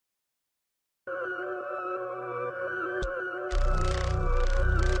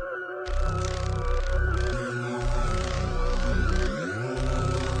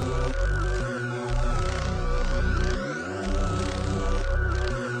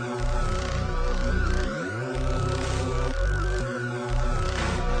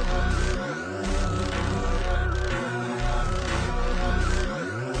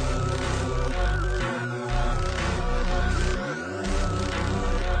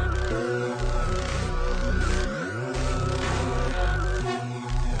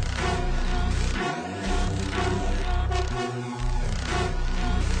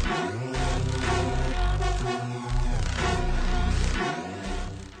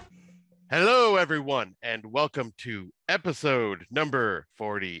Hello, everyone, and welcome to episode number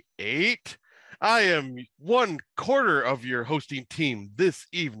 48. I am 1/4 of your hosting team this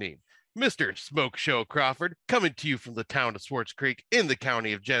evening, Mr. Smokeshow Crawford, coming to you from the town of Swartz Creek in the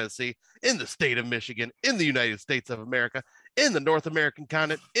county of Genesee, in the state of Michigan, in the United States of America, in the North American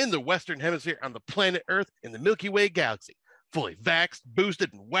continent, in the Western Hemisphere, on the planet Earth, in the Milky Way galaxy, fully vaxxed,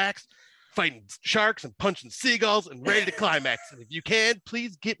 boosted, and waxed, fighting sharks and punching seagulls and ready to climax. And if you can,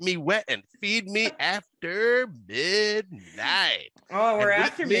 please get me wet and feed me after midnight. Oh, we're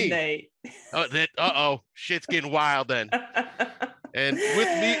after midnight. Shit's getting wild then. And with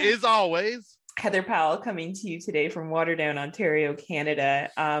me, as always, Heather Powell, coming to you today from Waterdown, Ontario, Canada.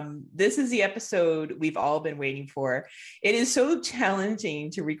 This is the episode we've all been waiting for. It is so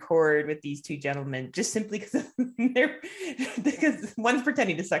challenging to record with these two gentlemen, just simply because one's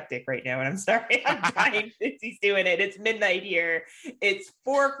pretending to suck dick right now, and I'm sorry, I'm trying. He's doing it. It's midnight here. It's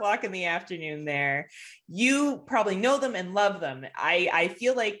 4:00 in the afternoon there. You probably know them and love them. I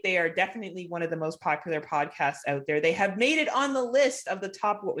feel like they are definitely one of the most popular podcasts out there. They have made it on the list of the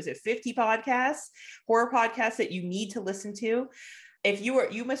top, 50 podcasts, horror podcasts that you need to listen to. If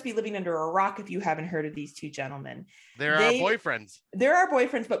you must be living under a rock if you haven't heard of these two gentlemen. They're our boyfriends. They're our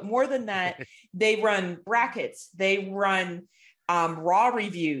boyfriends, but more than that, they run brackets. They run Raw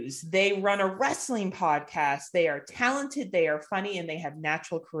reviews. They run a wrestling podcast. They are talented, they are funny, and they have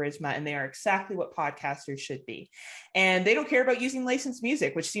natural charisma, and they are exactly what podcasters should be. And they don't care about using licensed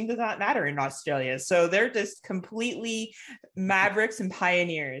music, which seems to not matter in Australia. So they're just completely mavericks and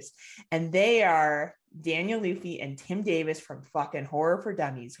pioneers. And they are Daniel Loofy and Tim Davis from fucking Horror for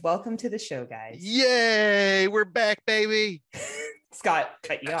Dummies. Welcome to the show, guys. Yay, we're back, baby. Scott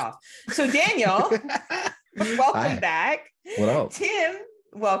cut you off. So Daniel, welcome back. What up? Tim,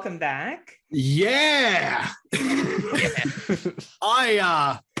 welcome back. Yeah.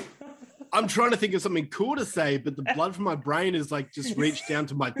 I'm trying to think of something cool to say, but the blood from my brain is like just reached down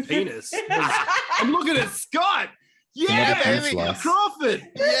to my penis. I'm looking at Scott. Yeah, baby, Crawford.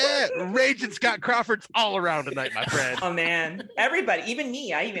 Yeah, raging Scott Crawford's all around tonight, my friend. Oh man, everybody, even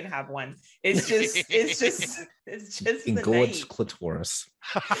me, I even have one. It's just engorged clitoris.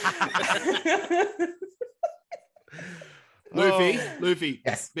 Luffy,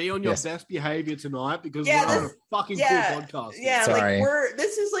 yes. Be on your best behavior tonight because we're on a fucking cool podcast. Yeah, sorry. Like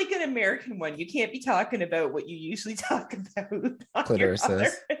this is like an American one. You can't be talking about what you usually talk about.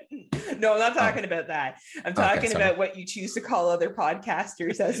 Clitorises. No, I'm not talking about that. I'm talking about what you choose to call other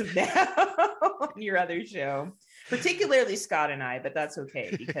podcasters as of now on your other show. Particularly Scott and I, but that's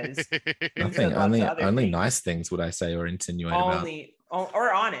okay because nothing. Only nice things would I say or insinuate about.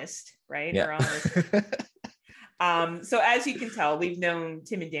 Or honest, right? Yeah. Or honest. So as you can tell, we've known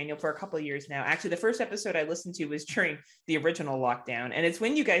Tim and Daniel for a couple of years now. Actually, the first episode I listened to was during the original lockdown. And it's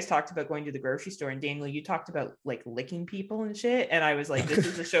when you guys talked about going to the grocery store, and Daniel, you talked about like licking people and shit. And I was like, this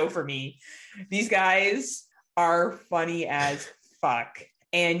is a show for me. These guys are funny as fuck.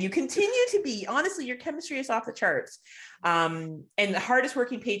 And you continue to be, honestly, your chemistry is off the charts. And the hardest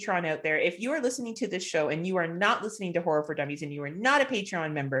working Patreon out there. If you are listening to this show and you are not listening to Horror for Dummies and you are not a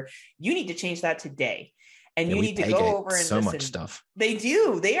Patreon member, you need to change that today. And you need to go over and listen. Much stuff. They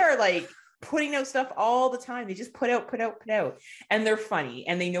do. They are like putting out stuff all the time. They just put out. And they're funny.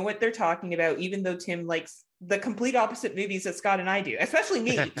 And they know what they're talking about, even though Tim likes the complete opposite movies that Scott and I do, especially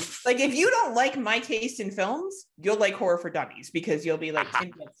me. Like, if you don't like my taste in films, you'll like Horror for Dummies because you'll be like,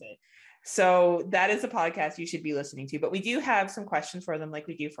 Tim gets it. So that is a podcast you should be listening to. But we do have some questions for them like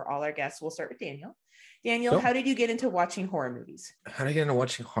we do for all our guests. We'll start with Daniel. Daniel, How did you get into watching horror movies? How did I get into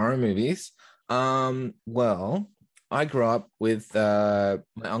watching horror movies? Well, I grew up with my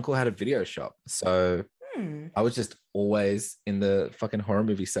uncle had a video shop, so I was just always in the fucking horror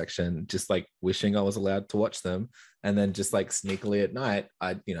movie section, just like wishing I was allowed to watch them, and then just like sneakily at night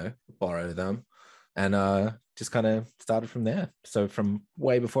I'd borrow them, and just kind of started from there. So from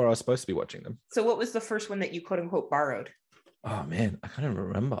way before I was supposed to be watching them. So what was the first one that you quote unquote borrowed? Oh man, I can't even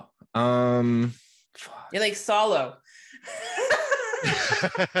remember. You're like Solo.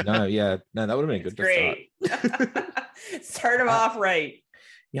 No, that would have been good Great. Start him off right.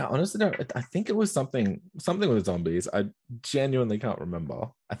 Yeah, honestly, no, I think it was something with zombies. I genuinely can't remember.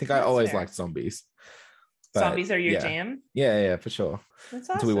 I think I always liked zombies. Zombies are your jam? Yeah, for sure. That's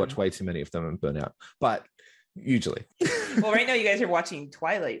awesome. Until we watch way too many of them and burn out. But usually. Well, right now you guys are watching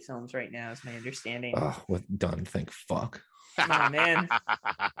Twilight films right now, is my understanding. Oh, we're done. Thank fuck. Oh man.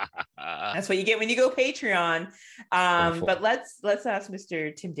 That's what you get when you go Patreon. But let's ask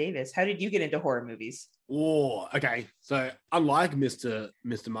Mr. Tim Davis. How did you get into horror movies? Oh, okay. So unlike Mr.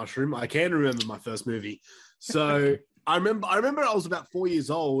 Mushroom, I can remember my first movie. So I remember I was about 4 years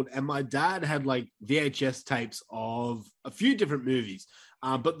old, and my dad had like VHS tapes of a few different movies.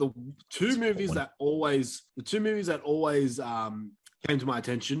 But the two movies that always came to my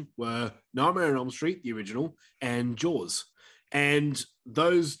attention were Nightmare on Elm Street, the original, and Jaws. And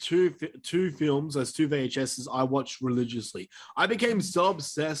those two films, those two VHSs, I watched religiously. I became so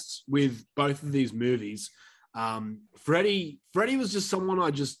obsessed with both of these movies. Freddy was just someone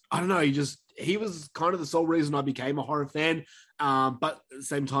I don't know. He was kind of the sole reason I became a horror fan. But at the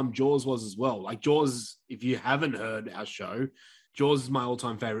same time, Jaws was as well. Like Jaws, if you haven't heard our show, Jaws is my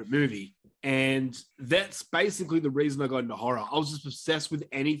all-time favorite movie. And that's basically the reason I got into horror. I was just obsessed with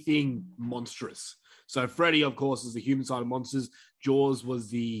anything monstrous. So Freddy, of course, is the human side of monsters. Jaws was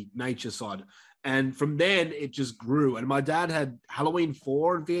the nature side. And from then, it just grew. And my dad had Halloween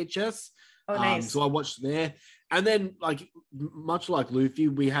 4 on VHS. Oh, nice. So I watched there. And then, like, much like Loofy,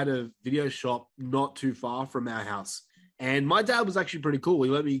 we had a video shop not too far from our house. And my dad was actually pretty cool. He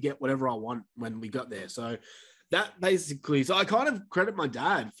let me get whatever I want when we got there. So that basically... So I kind of credit my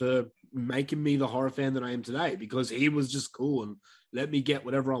dad for making me the horror fan that I am today, because he was just cool and let me get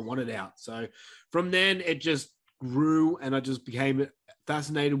whatever I wanted out. So from then it just grew, and I just became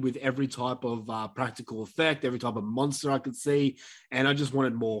fascinated with every type of practical effect, every type of monster I could see. And I just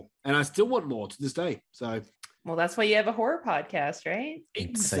wanted more, and I still want more to this day. So, well, that's why you have a horror podcast, right?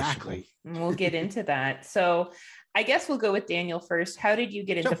 Exactly. And we'll get into that. So I guess we'll go with Daniel first. How did you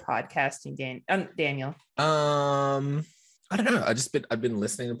get into podcasting, Daniel? I don't know. I've been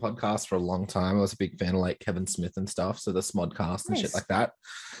listening to podcasts for a long time. I was a big fan of like Kevin Smith and stuff. So the Smodcast and shit like that.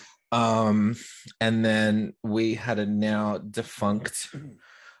 And then we had a now defunct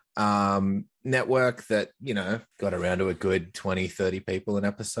network that, got around to a good 20, 30 people an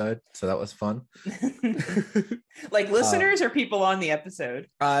episode. So that was fun. Like listeners or people on the episode?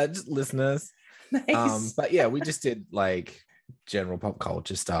 Just listeners. Nice. But yeah, we just did like general pop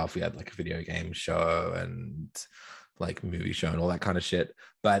culture stuff. We had like a video game show and like movie show and all that kind of shit,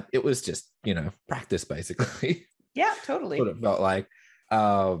 but it was just practice basically. Yeah, totally. What it felt like.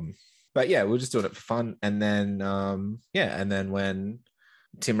 But yeah, we were just doing it for fun. And then and then when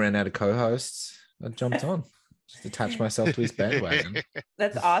Tim ran out of co-hosts, I jumped on. Just attached myself to his bandwagon.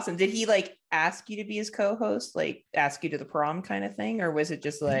 That's awesome. Did he like ask you to be his co-host, like ask you to the prom kind of thing, or was it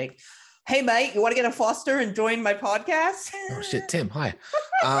just like, hey mate, you want to get a Foster and join my podcast? Oh shit, Tim, hi.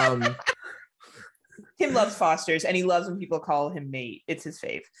 Tim loves Fosters, and he loves when people call him mate. It's his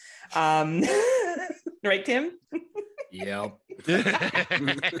fave. Right, Tim? Yeah.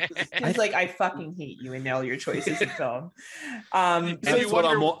 It's like, I fucking hate you and all your choices in film. That's what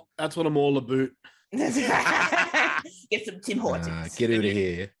I'm all about. Get some Tim Hortons. Get out of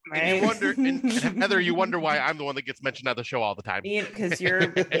here. And you wonder, and Heather, you wonder why I'm the one that gets mentioned on the show all the time. Because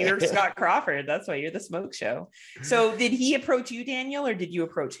you're Scott Crawford. That's why you're the Smoke Show. So did he approach you, Daniel, or did you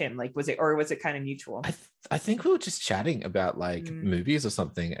approach him? Like, was it kind of mutual? I think we were just chatting about like movies or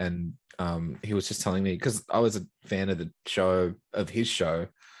something, and he was just telling me, because I was a fan of his show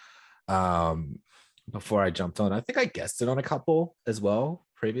before I jumped on. I think I guested on a couple as well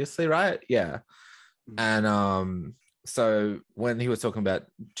previously, right? Yeah. And so when he was talking about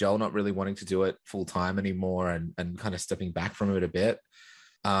Joel not really wanting to do it full time anymore and kind of stepping back from it a bit,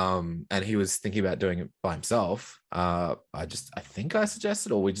 and he was thinking about doing it by himself, I think I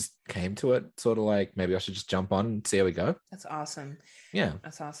suggested, or we just came to it sort of like, maybe I should just jump on and see how we go. That's awesome. Yeah,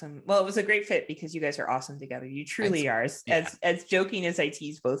 that's awesome. Well, it was a great fit because you guys are awesome together. You truly are. As joking as I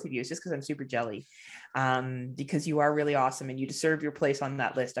tease both of you, it's just because I'm super jelly, because you are really awesome and you deserve your place on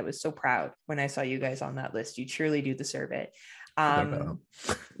that list. I was so proud when I saw you guys on that list. You truly do deserve it.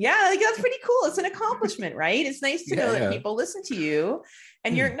 Yeah, like that's pretty cool. It's an accomplishment, right? It's nice to know that people listen to you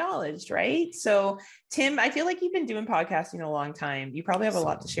and you're acknowledged, right? So Tim, I feel like you've been doing podcasting a long time. You probably have a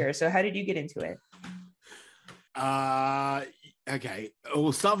lot to share. So how did you get into it? Okay,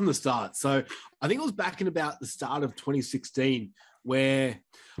 we'll start from the start. So I think it was back in about the start of 2016. where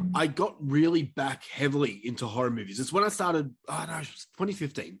I got really back heavily into horror movies. It's when I started, oh no, it was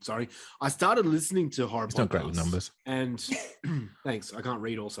 2015, sorry. I started listening to horror podcasts. Not great with numbers. And thanks, I can't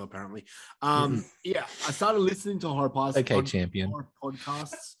read also apparently. Yeah, I started listening to horror podcasts. Okay, champion. Horror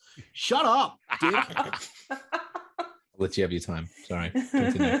podcasts. Shut up, dick. I'll let you have your time. Sorry.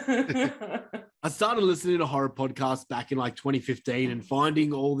 Continue. I started listening to horror podcasts back in like 2015 and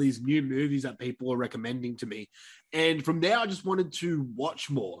finding all these new movies that people are recommending to me. And from there, I just wanted to watch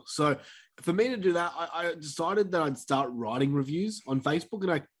more. So for me to do that, I decided that I'd start writing reviews on Facebook,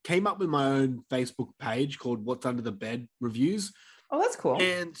 and I came up with my own Facebook page called What's Under the Bed Reviews. Oh, that's cool.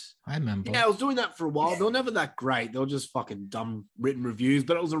 And I remember. Yeah, I was doing that for a while. They were never that great. They were just fucking dumb written reviews,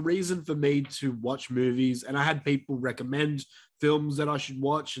 but it was a reason for me to watch movies. And I had people recommend films that I should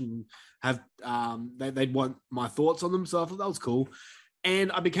watch and have they'd want my thoughts on them. So I thought that was cool.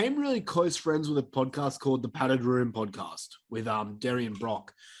 And I became really close friends with a podcast called the Padded Room Podcast with Darian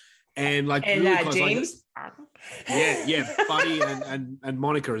Brock. And like really close, James. yeah, Buddy and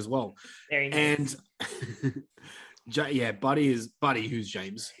Monica as well. Very nice. And yeah, Buddy, who's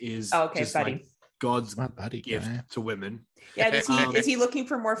James, is just Buddy. like God's buddy gift to women. Yeah, is he looking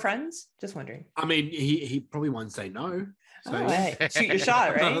for more friends? Just wondering. I mean, he probably won't say no. So hey. Shoot your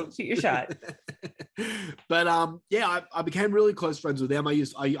shot, right? Shoot your shot. But yeah, I became really close friends with them.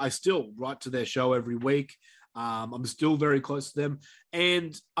 I still write to their show every week. I'm still very close to them.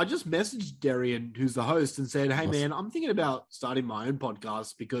 And I just messaged Darian, who's the host, and said, hey, man, I'm thinking about starting my own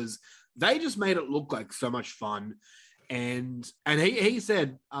podcast because they just made it look like so much fun. And he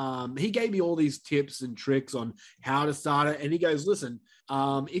said, he gave me all these tips and tricks on how to start it. And he goes, listen,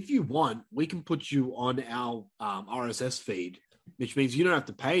 if you want, we can put you on our RSS feed, which means you don't have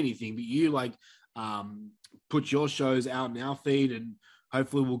to pay anything, but you like put your shows out in our feed and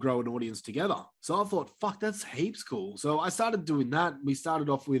hopefully we'll grow an audience together. So I thought, fuck, that's heaps cool. So I started doing that. We started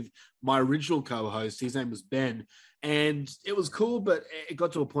off with my original co-host. His name was Ben. And it was cool, but it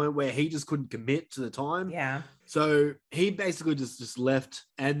got to a point where he just couldn't commit to the time. Yeah. So he basically just left.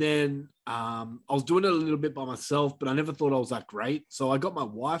 And then I was doing it a little bit by myself, but I never thought I was that great. So I got my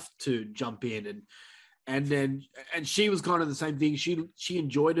wife to jump in and she was kind of the same thing. She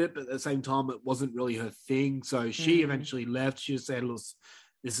enjoyed it, but at the same time, it wasn't really her thing. So she eventually left. She just said, look,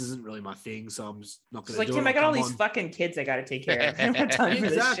 this isn't really my thing, so I'm just not going to do it. Tim, I got all these fucking kids I got to take care of. I don't have time for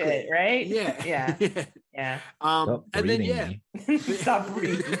this shit, right? Yeah. And then, Stop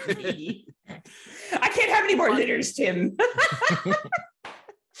breathing me. I can't have any more litters, Tim.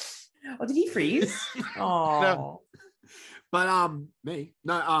 Oh, did he freeze? Oh. No. But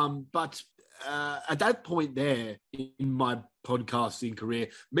at that point there in my podcasting career,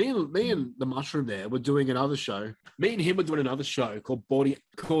 me and the Mushroom there were doing another show. Me and him were doing another show called Bordy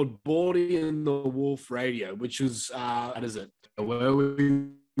and the Wolf Radio, which was where we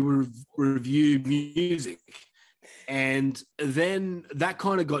review music. And then that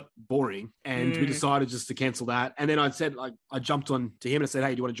kind of got boring, and we decided just to cancel that. And then I said, like, I jumped on to him and I said, hey,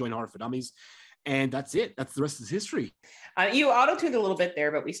 do you want to join Horror for Dummies? And that's it. That's the rest of history. You auto-tuned a little bit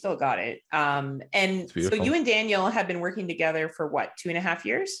there, but we still got it. And so you and Daniel have been working together for what, 2.5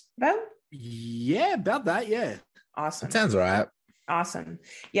 years? About? Yeah, about that. Yeah. Awesome. That sounds right. Awesome.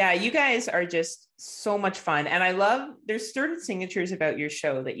 Yeah, you guys are just so much fun. And I love, there's certain signatures about your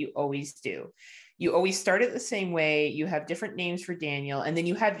show that you always do. You always start it the same way. You have different names for Daniel, and then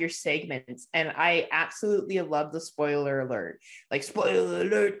you have your segments. And I absolutely love the spoiler alert. Like, spoiler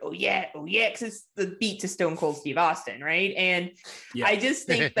alert, oh yeah, because it's the beat to Stone Cold Steve Austin, right? And I just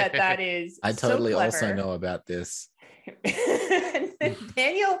think that is I totally so clever. also know about this.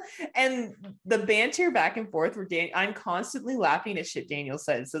 Daniel and the banter back and forth where I'm constantly laughing at shit Daniel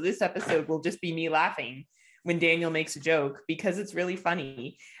says. So this episode will just be me laughing when Daniel makes a joke because it's really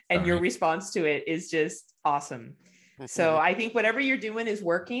funny, and your response to it is just awesome. So I think whatever you're doing is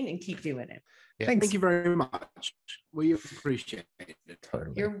working, and keep doing it. Yeah. Thank you very much. We appreciate it.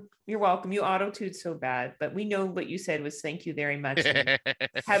 Totally. You're welcome. You auto-tuned so bad, but we know what you said was thank you very much.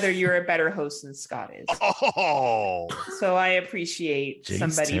 Heather, you're a better host than Scott is. Oh, so I appreciate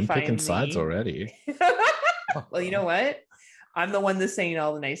somebody Tim finally picking sides already. Well, you know what? I'm the one that's saying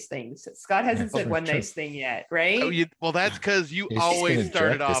all the nice things. Scott hasn't said one nice thing yet, right? Oh, well, that's because you always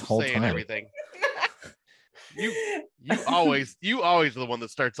started off saying everything. You always are the one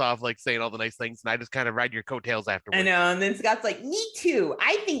that starts off like saying all the nice things, and I just kind of ride your coattails afterwards. I know, and then Scott's like, "Me too.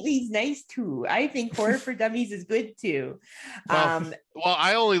 I think he's nice too. I think Horror for Dummies is good too." Well,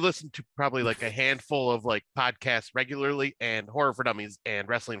 I only listen to probably like a handful of like podcasts regularly, and Horror for Dummies and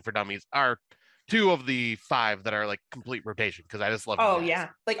Wrestling for Dummies are 2 of the 5 that are like complete rotation because I just love. Oh yeah,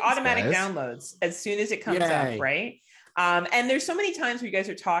 like automatic downloads as soon as it comes up, right? And there's so many times where you guys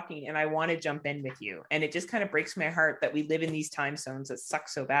are talking and I want to jump in with you. And it just kind of breaks my heart that we live in these time zones that suck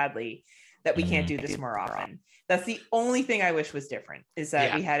so badly that we can't do this more often. That's the only thing I wish was different, is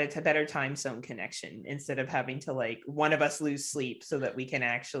that we had a better time zone connection instead of having to like one of us lose sleep so that we can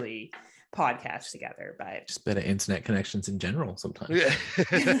actually podcast together. But just better internet connections in general sometimes.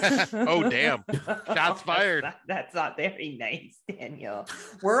 Yeah. Oh, damn. Shots fired. That's not very nice, Daniel.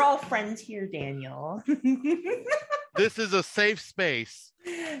 We're all friends here, Daniel. This is a safe space.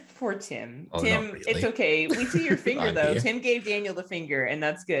 For Tim. Oh, Tim, really. It's okay. We see your finger though. Yeah. Tim gave Daniel the finger, and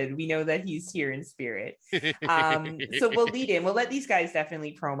that's good. We know that he's here in spirit. So we'll lead in. We'll let these guys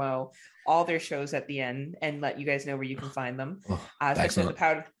definitely promo all their shows at the end and let you guys know where you can find them. Especially the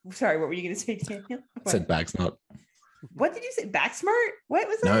powder. Sorry, what were you going to say, Daniel? I said Bag's Not. What did you say? Back Smart? What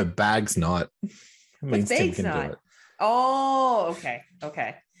was that? No, Bag's Not. It means Tim Bag's can Not? do it. Oh, okay.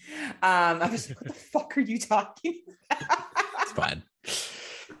 I was like, what the fuck are you talking about? It's fine.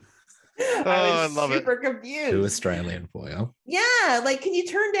 I love it. Super confused. Too Australian for you. Yeah, like, can you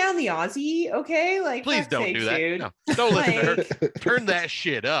turn down the Aussie? Okay, like, Please don't sakes, do that. dude. No, don't listen to her. Turn that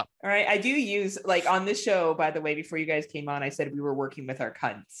shit up. All right, I do use, like, on this show, by the way, before you guys came on, I said we were working with our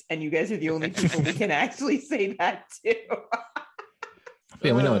cunts, and you guys are the only people we can actually say that to.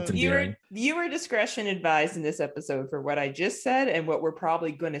 Yeah, we know it's endearing. Viewer discretion advised in this episode for what I just said and what we're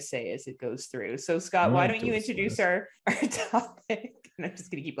probably going to say as it goes through. So, Scott, why don't you introduce our topic? And I'm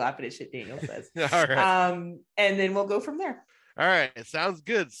just going to keep laughing at shit Daniel says. All right. And then we'll go from there. All right, it sounds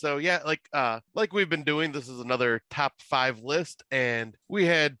good. So yeah, like we've been doing, this is another top 5 list, and we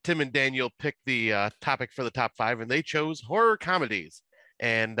had Tim and Daniel pick the topic for the top 5, and they chose horror comedies.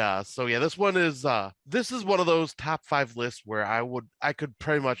 And so yeah, this is one of those top 5 lists where I could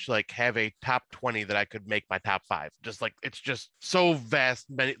pretty much like have a top 20 that I could make my top 5. Just like it's just so vast,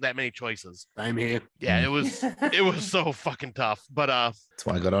 that many choices. I'm here. Yeah, it was so fucking tough. But that's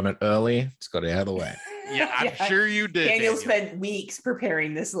why I got on it early. Just got it out of the way. Yeah, I'm sure you did. Daniel spent weeks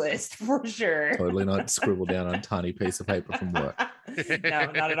preparing this list for sure. Totally not scribbled down on a tiny piece of paper from work.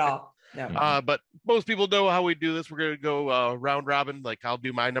 No, not at all. No. But most people know how we do this. We're gonna go round robin. Like I'll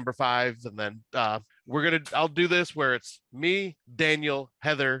do my number 5s, and then I'll do this where it's me, Daniel,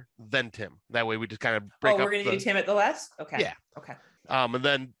 Heather, then Tim. That way we just kind of break up. We're gonna do Tim at the last. Okay. Yeah. Okay. And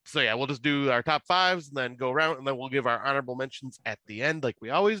then we'll just do our top 5s and then go around, and then we'll give our honorable mentions at the end, like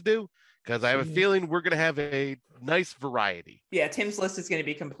we always do. Because I have a feeling we're going to have a nice variety. Yeah, Tim's list is going to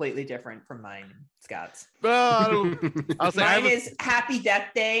be completely different from mine and Scott's. Well, I'll say mine is Happy Death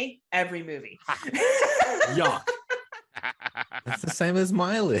Day, every movie. Yuck. That's the same as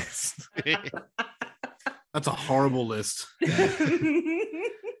my list. That's a horrible list.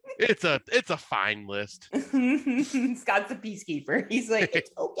 It's a fine list. Scott's a peacekeeper. He's like, it's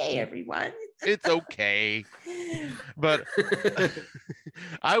okay, everyone. It's okay. But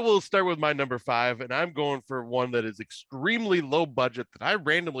I will start with my number 5, and I'm going for one that is extremely low budget that I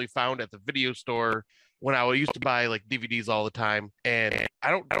randomly found at the video store when I used to buy like DVDs all the time. And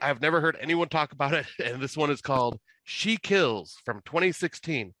I've never heard anyone talk about it. And this one is called She Kills from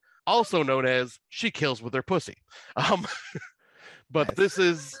 2016, also known as She Kills with Her Pussy. But this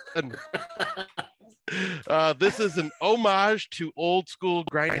is an homage to old school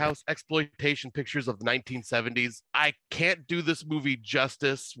grindhouse exploitation pictures of the 1970s. I can't do this movie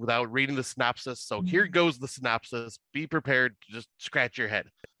justice without reading the synopsis. So here goes the synopsis. Be prepared to just scratch your head.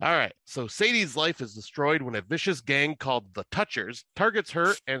 All right. So Sadie's life is destroyed when a vicious gang called the Touchers targets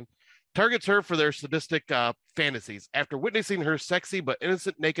her for their sadistic fantasies after witnessing her sexy but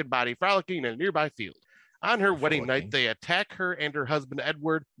innocent naked body frolicking in a nearby field. On her wedding night, they attack her and her husband,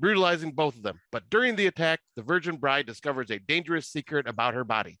 Edward, brutalizing both of them. But during the attack, the virgin bride discovers a dangerous secret about her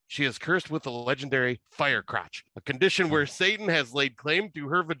body. She is cursed with the legendary fire crotch, a condition where Satan has laid claim to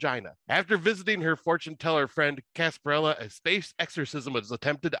her vagina. After visiting her fortune teller friend, Casparella, a space exorcism is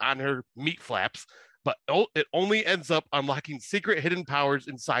attempted on her meat flaps, but it only ends up unlocking secret hidden powers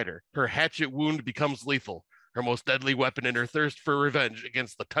inside her. Her hatchet wound becomes lethal, her most deadly weapon in her thirst for revenge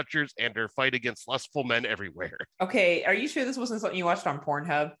against the Touchers and her fight against lustful men everywhere. Okay, are you sure this wasn't something you watched on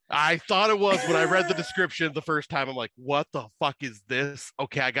Pornhub? I thought it was when I read the description the first time. I'm like, what the fuck is this?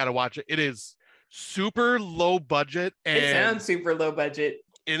 Okay, I gotta watch it. It is super low budget. And it sounds super low budget.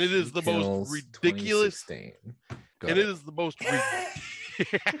 And it is the most ridiculous. And it is the most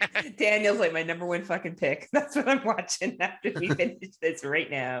Daniel's like my number 1 fucking pick. That's what I'm watching after we finish this right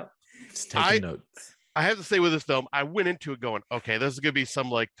now. Just taking notes. I have to say with this film, I went into it going, okay, this is going to be some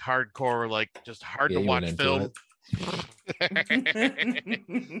like hardcore, like just hard to watch film.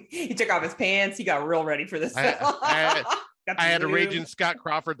 He took off his pants. He got real ready for this film. I had a raging Scott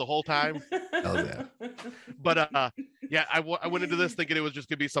Crawford the whole time. Oh, yeah. But Yeah, I went into this thinking it was just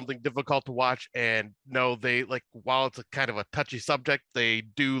gonna be something difficult to watch, and no, they like while it's a kind of a touchy subject, they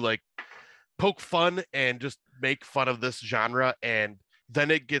do like poke fun and just make fun of this genre, and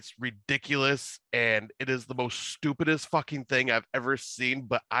then it gets ridiculous, and it is the most stupidest fucking thing I've ever seen.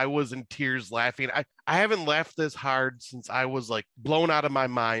 But I was in tears laughing. I haven't laughed this hard since I was like blown out of my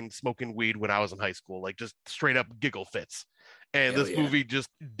mind smoking weed when I was in high school, like just straight up giggle fits. And Hell this yeah. movie just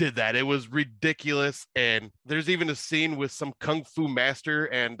did that. It was ridiculous. And there's even a scene with some kung fu master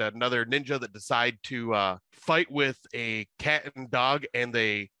and another ninja that decide to fight with a cat and dog, and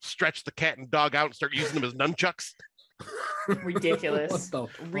they stretch the cat and dog out and start using them as nunchucks. Ridiculous. What the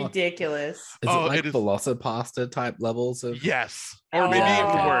fuck? Ridiculous. Is Oh, it like it is- Velocipasta type levels of? Yes. Or maybe even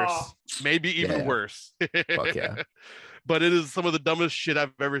Oh. worse. Maybe even Yeah. worse. Fuck yeah. But it is some of the dumbest shit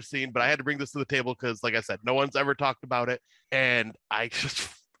I've ever seen. But I had to bring this to the table because, like I said, no one's ever talked about it. And I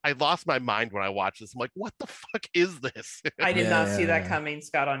lost my mind when I watched this. I'm like, what the fuck is this? I did not see that Yeah. coming,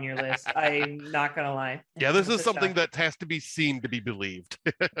 Scott, on your list. I'm not gonna lie. Yeah, this is It's a something shock. that has to be seen to be believed.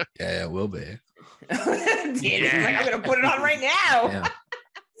 Yeah, it will be. Danny's like, I'm gonna put it on right now. Yeah.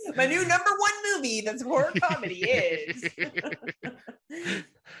 My new number one movie that's horror comedy is.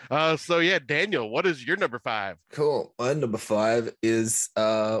 So yeah, Daniel, what is your number 5? Cool. My number 5 is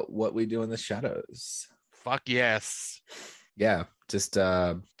What We Do in the Shadows. Fuck yes. Yeah, just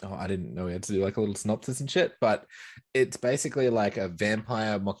I didn't know we had to do like a little synopsis and shit, but it's basically like a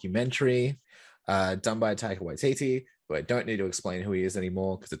vampire mockumentary done by Taika Waititi, who I don't need to explain who he is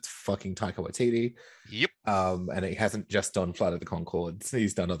anymore because it's fucking Taika Waititi. Yep. And he hasn't just done Flight of the Conchords,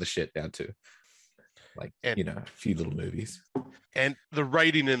 he's done other shit now too, like And- a few little movies. And the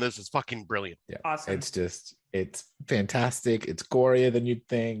writing in this is fucking brilliant. Yeah, Awesome. it's fantastic. It's gorier than you'd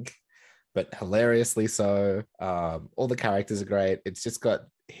think, but hilariously so. All the characters are great. It's just got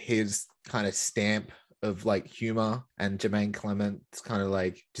his kind of stamp of like humor, and Jermaine Clement's kind of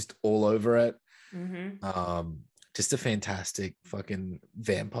like just all over it. Mm-hmm. Just a fantastic fucking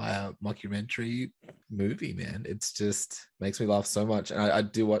vampire mockumentary movie, man. It's just makes me laugh so much. And I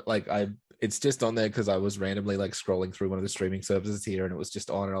do what like it's just on there because I was randomly like scrolling through one of the streaming services here, and it was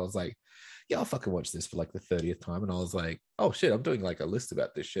just on, and I was like, yeah, I'll fucking watch this for like the 30th time. And I was like, oh shit, I'm doing like a list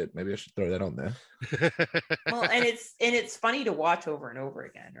about this shit. Maybe I should throw that on there. Well, and it's funny to watch over and over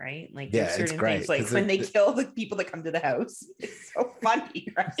again, right? Like Yeah, there's it's certain great, things like 'cause when they it- kill the people that come to the house. It's so funny,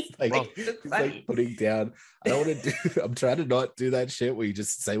 right? Like, Well, it's it's funny. like putting down. I don't want to do. I'm trying to not do that shit where you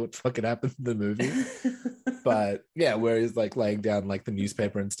just say what fucking happened in the movie. But yeah, where he's like laying down like the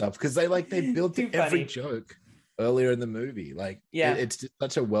newspaper and stuff, because they build Too to every funny. joke earlier in the movie. Like, Yeah. it's just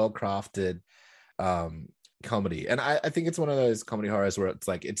such a well crafted comedy, and I think it's one of those comedy horrors where it's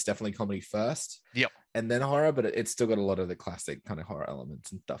like it's definitely comedy first, Yep. and then horror, but it's still got a lot of the classic kind of horror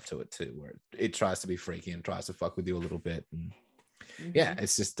elements and stuff to it too, where it tries to be freaky and tries to fuck with you a little bit, and yeah,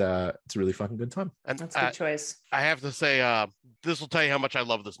 it's just it's a really fucking good time. And That's a good choice. I have to say, this will tell you how much I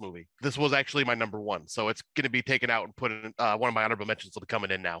love this movie. This was actually my number 1, so it's going to be taken out and put in one of my honorable mentions will be coming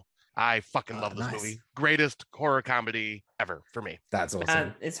in now. I fucking love this Nice. movie. Greatest horror comedy ever for me. That's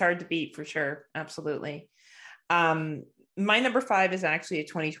awesome. It's hard to beat for sure. Absolutely. My number 5 is actually a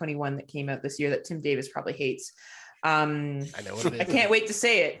 2021 that came out this year that Tim Davis probably hates. I know what it I is. can't wait to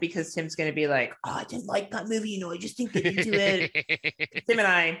say it because Tim's going to be like, "Oh, I didn't like that movie. I just didn't get into it." Tim and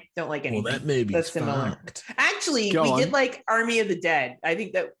I don't like anything. Well, that movie's that's similar. fucked. Actually, Go we on. did like Army of the Dead. I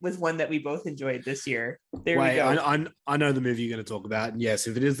think that was one that we both enjoyed this year. There we Wait, go. I know the movie you're going to talk about. And yes,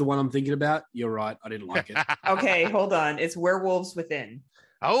 if it is the one I'm thinking about, you're right. I didn't like it. Okay, hold on. It's Werewolves Within.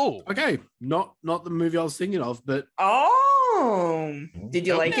 Oh, Okay, not the movie I was thinking of, but Oh, did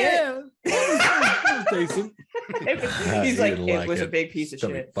you like it? yeah, it was decent. He's You like, didn't it was a it. big piece of It's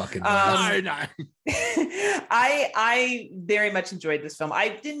gonna be shit. fucking Um, nice. No. I very much enjoyed this film. I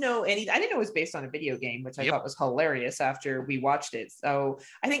didn't know it was based on a video game, which I Yep. thought was hilarious after we watched it. So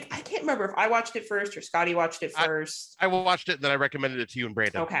I can't remember if I watched it first or Scotty watched it first. I watched it and then I recommended it to you and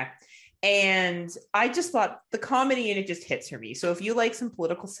Brandon. Okay. And I just thought the comedy in it just hits for me. So if you like some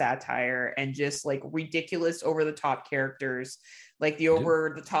political satire and just like ridiculous over the top characters, like the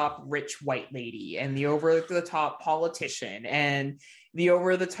over the top rich white lady and the over the top politician and the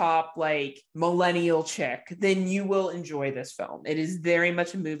over the top like millennial chick, then you will enjoy this film. It is very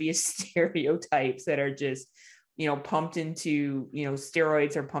much a movie of stereotypes that are just, pumped into,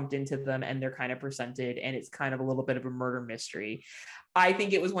 steroids are pumped into them and they're kind of presented, and it's kind of a little bit of a murder mystery. I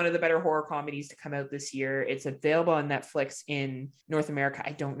think it was one of the better horror comedies to come out this year. It's available on Netflix in North America.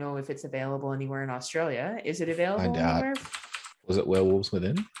 I don't know if it's available anywhere in Australia. Is it available Find out. anywhere? Was it Werewolves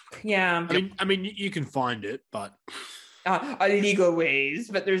Within? Yeah. I mean, you can find it, but illegal ways,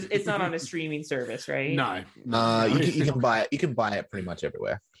 but it's not on a streaming service, right? No. You can buy it. You can buy it pretty much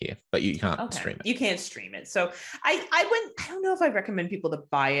everywhere here, but you can't stream it. You can't stream it. So I don't know if I recommend people to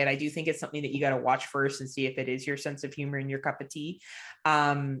buy it. I do think it's something that you got to watch first and see if it is your sense of humor and your cup of tea,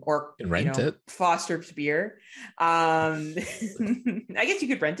 or rent it. Foster's beer. I guess you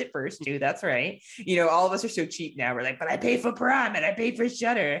could rent it first too. That's right. All of us are so cheap now. We're like, but I pay for Prime and I pay for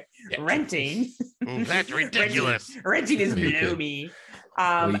Shudder. Yeah. Renting. That's ridiculous. Renting is below me. You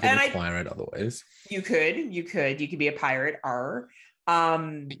can acquire it other ways. You could be a pirate. But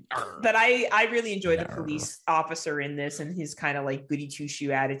I really enjoy the police officer in this and his kind of like goody two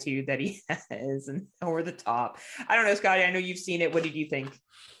shoe attitude that he has and over the top. I don't know, Scotty, I know you've seen it. What did you think?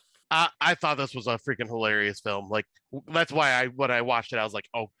 I thought this was a freaking hilarious film. Like, that's why when I watched it, I was like,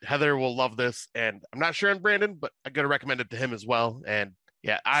 oh, Heather will love this. And I'm not sure on Brandon, but I'm going to recommend it to him as well. And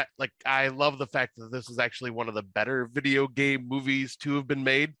yeah, I love the fact that this is actually one of the better video game movies to have been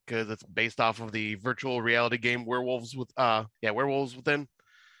made, because it's based off of the virtual reality game Werewolves Within.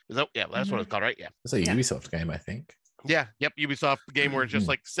 That's what it's called, right? Yeah. It's a Ubisoft game, I think. Yeah, yep, Ubisoft game where it's just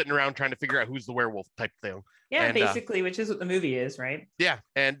like sitting around trying to figure out who's the werewolf type thing. Yeah, and, basically, which is what the movie is, right? Yeah,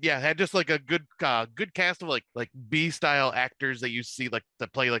 and it had just like a good cast of like B style actors that you see like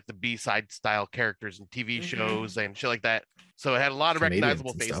that play like the B side style characters in TV shows and shit like that. So it had a lot of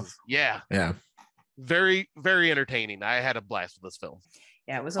recognizable faces. Stuff. Yeah. Very, very entertaining. I had a blast with this film.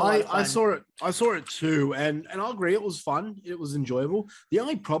 Yeah, it was a lot of fun. I saw it too, and I'll agree, it was fun. It was enjoyable. The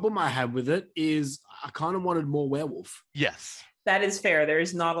only problem I had with it is I kind of wanted more werewolf. Yes. That is fair. There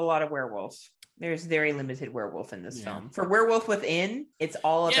is not a lot of werewolf. There's very limited werewolf in this film. For Werewolf Within, it's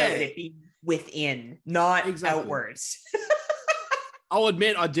all about it being within, not outwards. I'll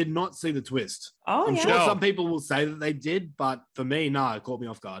admit I did not see the twist. I'm sure some people will say that they did, but for me, it caught me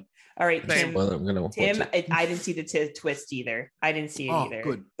off guard. All right, Tim. Tim, I didn't see the twist either. I didn't see it either.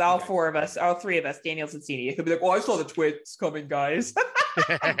 Good. All three of us, Daniel's had seen it. You could be like, "Oh, I saw the twist coming, guys."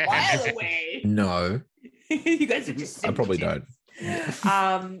 A while away. No, you guys are just. I probably don't.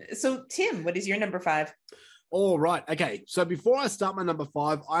 So Tim, what is your number 5? All right. Okay. So before I start my number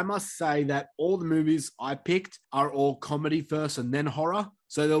 5, I must say that all the movies I picked are all comedy first and then horror.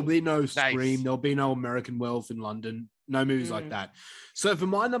 So there'll be no Scream. There'll be no American Werewolf in London. No movies like that. So for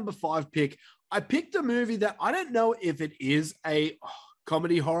my number 5 pick, I picked a movie that I don't know if it is a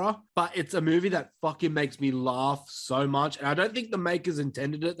comedy horror, but it's a movie that fucking makes me laugh so much. And I don't think the makers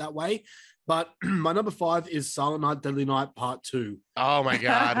intended it that way. But my number 5 is Silent Night, Deadly Night Part 2. Oh my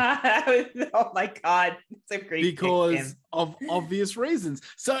God. Oh my God. It's a great because of obvious reasons.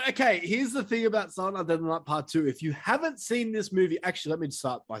 So, okay, here's the thing about Silent Night, Deadly Night Part 2. If you haven't seen this movie, actually, let me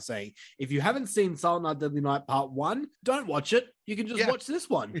start by saying, if you haven't seen Silent Night, Deadly Night Part 1, don't watch it. You can just watch this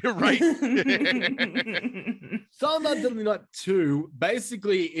one. You're right. Silent Night, Deadly Night 2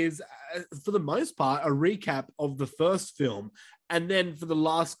 basically is, for the most part, a recap of the first film. And then for the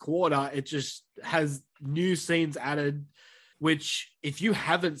last quarter, it just has new scenes added, which if you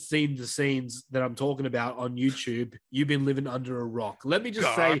haven't seen the scenes that I'm talking about on YouTube, you've been living under a rock. Let me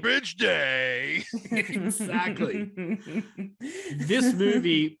just say... Garbage day. Exactly. This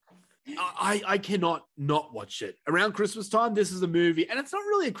movie, I cannot not watch it. Around Christmas time, this is a movie, and it's not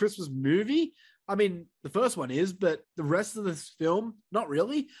really a Christmas movie. I mean, the first one is, but the rest of this film, not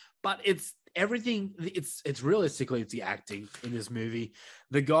really. But it's everything. It's realistically, it's the acting in this movie.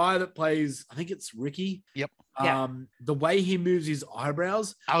 The guy that plays, I think it's Ricky. Yep. The way he moves his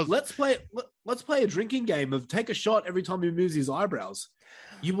eyebrows. Let's play a drinking game of take a shot every time he moves his eyebrows.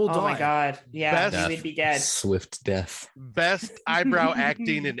 You will die. Oh my God. Yeah, you would be dead. Swift death. Best eyebrow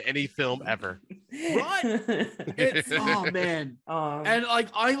acting in any film ever. Right? It's, oh man. And like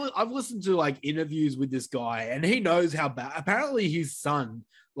I've listened to like interviews with this guy, and he knows how bad. Apparently his son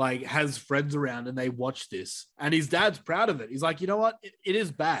like has friends around and they watch this, and his dad's proud of it. He's like, you know what? It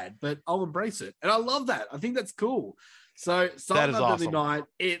is bad, but I'll embrace it. And I love that. I think that's cool. So Silent Night, Deadly Night,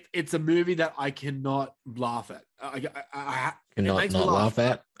 it's a movie that I cannot laugh at. I cannot not laugh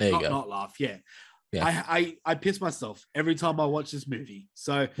at. There you go. Not laugh. Yeah. I piss myself every time I watch this movie.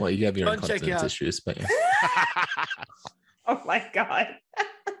 So well, you have your own confidence issues, but yeah. Oh my God.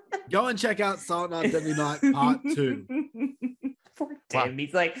 Go and check out Silent Night, Deadly Night Part 2. Poor Tim.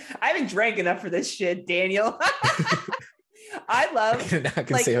 He's like, I haven't drank enough for this shit, Daniel. I love. I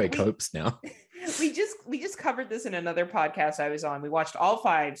can see how he copes now. We just covered this in another podcast I was on. We watched all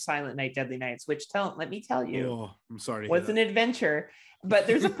 5 Silent Night, Deadly Nights, which let me tell you, I'm sorry, was an adventure. But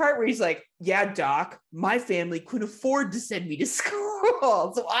there's a part where he's like, "Yeah, Doc, my family couldn't afford to send me to school."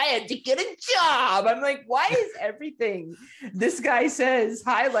 school, so I had to get a job. I'm like, why is everything this guy says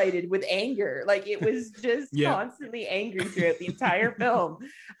highlighted with anger? Like, it was just constantly angry throughout the entire film.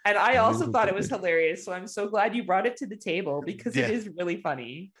 And I also thought it was hilarious. So I'm so glad you brought it to the table because it is really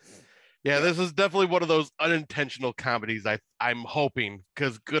funny. Yeah, this is definitely one of those unintentional comedies I'm hoping,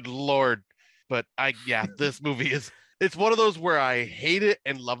 because good Lord. But this movie it's one of those where I hate it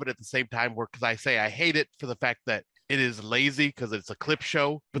and love it at the same time, because I say I hate it for the fact that it is lazy because it's a clip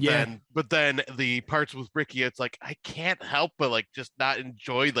show. But then the parts with Ricky, it's like I can't help but like just not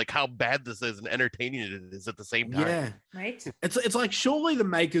enjoy like how bad this is and entertaining it is at the same time. Yeah. Right. It's like surely the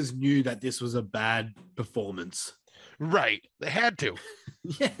makers knew that this was a bad performance. Right. They had to.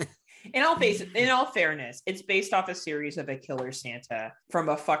 Yeah. In all fairness, it's based off a series of a killer Santa from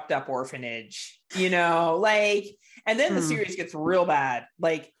a fucked up orphanage, like, and then the series gets real bad.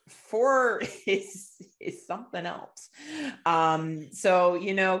 Like 4 is something else. So,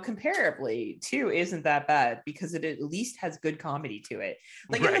 comparably 2 isn't that bad because it at least has good comedy to it.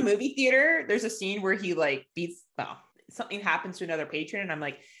 Like in the movie theater, there's a scene where he like something happens to another patron, and I'm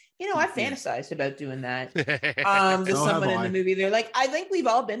like, I fantasized about doing that. To someone in the movie, they're like, I think we've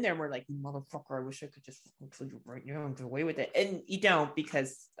all been there. And we're like, motherfucker, I wish I could just get away with it. And you don't,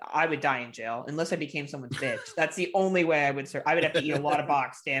 because I would die in jail unless I became someone's bitch. That's the only way I would survive. I would have to eat a lot of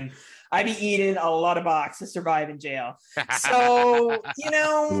box, Tim. I'd be eating a lot of box to survive in jail. So,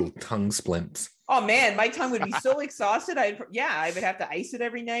 Ooh, tongue splints. Oh man, my tongue would be so exhausted. I would have to ice it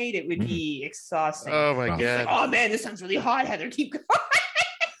every night. It would be exhausting. Oh my God. Like, oh man, this sounds really hot, Heather. Keep going.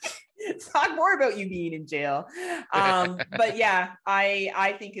 Talk more about you being in jail. But yeah,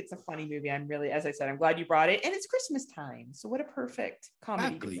 I think it's a funny movie. I'm really, as I said, I'm glad you brought it, and it's Christmas time, so what a perfect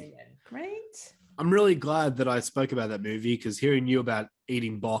comedy to bring in, right? I'm really glad that I spoke about that movie, because hearing you about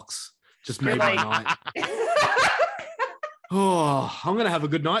eating box just made my night. Oh, I'm gonna have a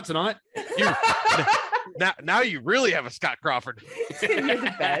good night tonight. Now you really have a Scott Crawford. You're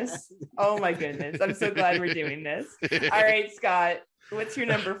the best. Oh my goodness, I'm so glad we're doing this. All right, Scott. What's your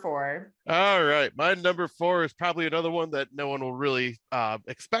number 4? All right. My number 4 is probably another one that no one will really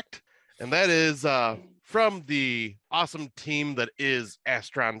expect. And that is from the awesome team that is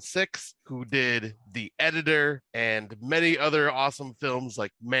Astron 6, who did The Editor and many other awesome films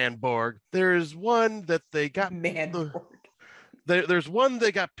like Manborg. There's one that they got... Manborg. There's one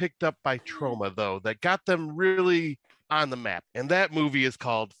that got picked up by Troma, though, that got them really on the map. And that movie is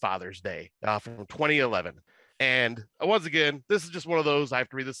called Father's Day from 2011. And once again, this is just one of those, I have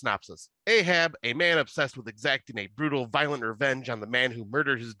to read the synopsis. Ahab, a man obsessed with exacting a brutal, violent revenge on the man who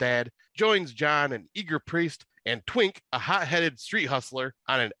murdered his dad, joins John, an eager priest, and Twink, a hot-headed street hustler,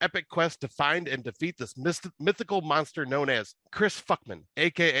 on an epic quest to find and defeat this mythical monster known as Chris Fuckman,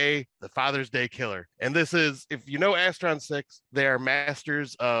 aka the Father's Day Killer. And this is, if you know Astron 6, they are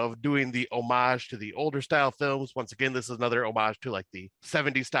masters of doing the homage to the older style films. Once again, this is another homage to like the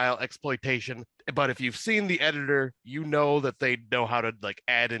 70s style exploitation. But if you've seen The Editor, you know that they know how to like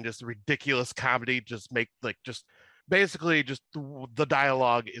add in just ridiculous comedy, just make like just basically just the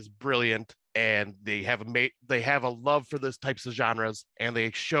dialogue is brilliant. And they have a love for this types of genres, and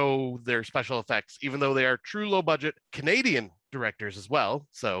they show their special effects, even though they are true low budget Canadian directors as well.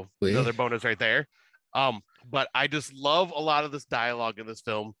 So another bonus right there. But I just love a lot of this dialogue in this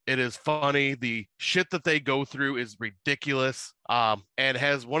film. It is funny. The shit that they go through is ridiculous. And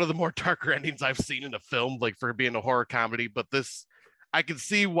has one of the more darker endings I've seen in a film, like for being a horror comedy. But this, I can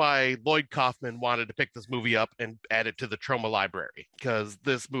see why Lloyd Kaufman wanted to pick this movie up and add it to the Troma library, because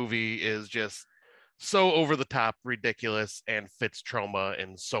this movie is just so over the top ridiculous and fits Troma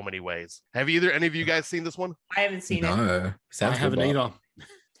in so many ways. Have any of you guys seen this one? I haven't seen it. No, I haven't either.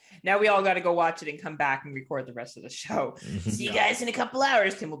 Now we all got to go watch it and come back and record the rest of the show. See you guys in a couple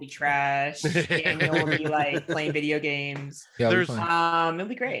hours. Tim will be trash. Daniel will be like playing video games. Yeah, it'll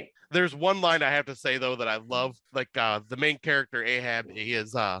be great. There's one line I have to say though that I love. Like the main character Ahab, he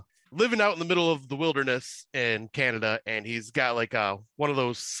is living out in the middle of the wilderness in Canada, and he's got like one of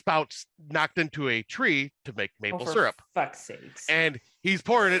those spouts knocked into a tree to make maple syrup. Fuck's sakes! And he's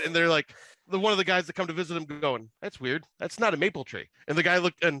pouring it, and they're like, one of the guys that come to visit him going, "That's weird. That's not a maple tree." And the guy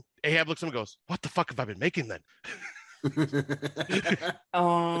Ahab looks at him and goes, "What the fuck have I been making then?"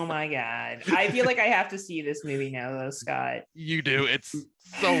 Oh my God. I feel like I have to see this movie now though, Scott. You do. It's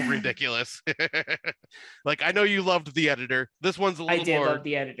so ridiculous. Like, I know you loved The Editor. This one's a little more... I did love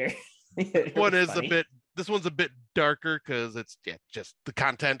The Editor. This one's a bit darker because it's just the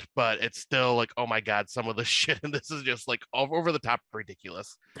content, but it's still like, oh my God, some of the shit in this is just like over the top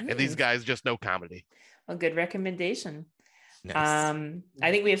ridiculous. And these guys just know comedy. A good recommendation. Nice.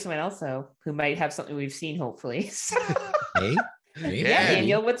 I think we have someone else though who might have something we've seen, hopefully. Hey? Yeah,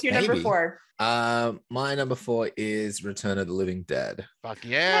 Daniel, what's your number 4? My number 4 is Return of the Living Dead. Fuck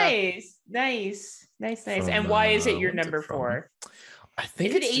yeah. Nice. From, And why is it your when's it number from? 4? I think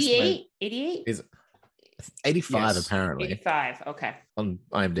Is it it's 88? 88? Is 85 Yes. apparently 85. Okay. on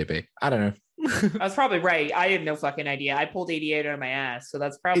IMDb. I don't know. I was probably right. I had no fucking idea. I pulled 88 out of my ass, so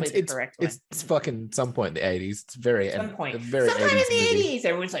that's probably the correct one. It's fucking some point in the 80s. It's very Some point. very Sometime in 80s the movie. 80s,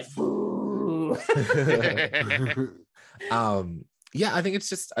 everyone's like, "Boo." Yeah, I think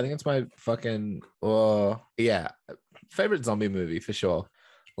it's my fucking favorite zombie movie for sure.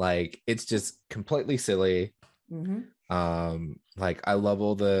 Like, it's just completely silly. Mhm. Like, I love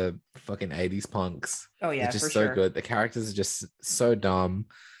all the fucking 80s punks. Oh yeah, They're just for so sure. good. The characters are just so dumb.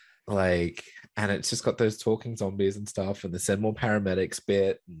 Like, and it's just got those talking zombies and stuff, and the send more paramedics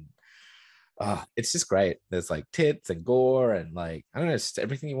bit, and it's just great. There's like tits and gore and like, I don't know, it's just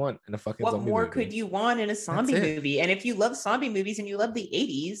everything you want in a fucking What zombie more movie. could you want in a zombie it. movie? And if you love zombie movies and you love the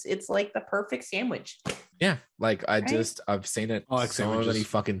 80s, it's like the perfect sandwich. Yeah, like Right? I've seen it I like so sandwiches. many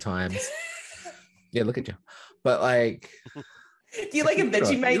fucking times. Yeah, look at you. But like, Do you like a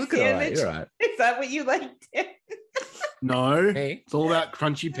Vegemite sandwich? You're right. Is that what you liked? No, Hey, it's all about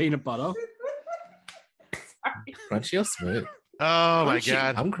crunchy peanut butter. crunchy or smooth? Oh my Crunchy.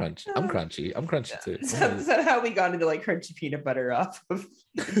 god. I'm crunchy. I'm crunchy. I'm crunchy too. Is that how we got into like crunchy peanut butter off of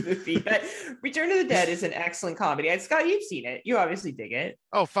the movie? But Return of the Dead is an excellent comedy. And Scott, you've seen it. You obviously dig it.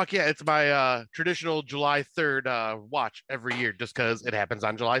 Oh fuck yeah. It's my traditional July 3rd watch every year just because it happens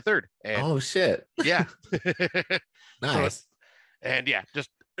on July 3rd. And Oh shit! yeah. Nice. And yeah, just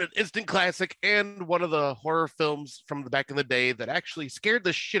an instant classic and one of the horror films from the back in the day that actually scared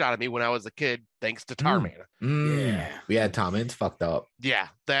the shit out of me when I was a kid, thanks to Tarman. Yeah, Tarman's fucked up. Yeah,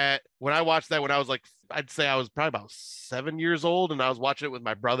 that when I watched that when I was like, I'd say I was probably about 7 years old, and I was watching it with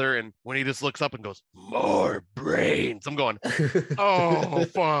my brother, and when he just looks up and goes, "More brains," I'm going, "Oh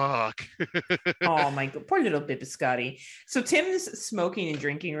fuck." Oh my god, poor little Scotty. So Tim's smoking and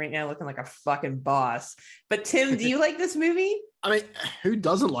drinking right now, looking like a fucking boss. But Tim, do you like this movie? I mean, who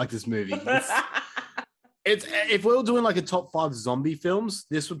doesn't like this movie? It's if we were doing like a top 5 zombie films,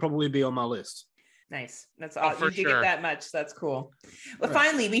 this would probably be on my list. Nice. That's Oh, all. for You dig sure. it that much. That's cool. Well, Right.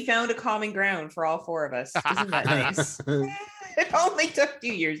 finally, we found a common ground for all 4 of us. Isn't that nice? It only took 2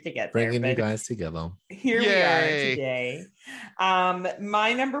 years to get there. Bringing you but guys together. Here we are Yay. today.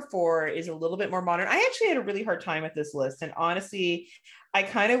 My number 4 is a little bit more modern. I actually had a really hard time with this list, and honestly, I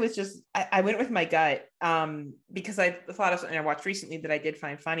kind of was just I went with my gut because I thought of something I watched recently that I did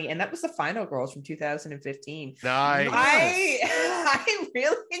find funny, and that was The Final Girls from 2015. Nice. I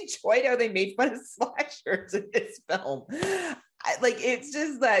really enjoyed how they made fun of slashers in this film. It's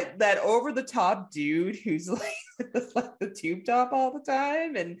just that over the top dude who's like the tube top all the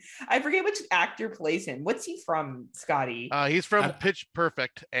time, and I forget which actor plays him. What's he from, Scotty? He's from Ad- Pitch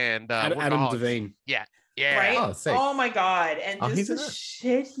Perfect and Adam Workaholics. Devine. Yeah. Right? Oh, sick. Oh my god! And Oh, just he's the in it?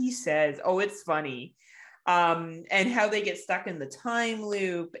 shit he says. Oh, it's funny. And how they get stuck in the time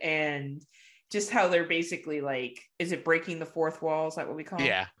loop, and just how they're basically like, is it breaking the fourth wall? Is that what we call it?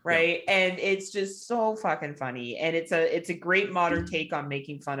 Yeah. Right. And it's just so fucking funny. And it's a great modern take on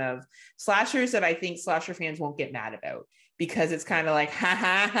making fun of slashers that I think slasher fans won't get mad about, because it's kind of like, ha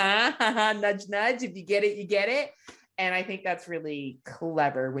ha ha ha ha, nudge nudge. If you get it, you get it. And I think that's really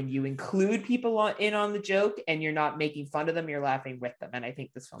clever when you include people in on the joke and you're not making fun of them, you're laughing with them. And I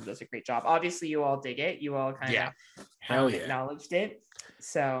think this film does a great job. Obviously, you all dig it. You all kind of Hell yeah. acknowledged it.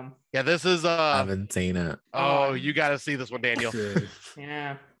 So Yeah, this is I haven't seen it. oh, you got to see this one, Daniel. Good.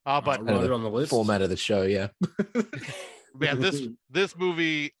 yeah. But I'll write it on the list. Format of the show, yeah. yeah, this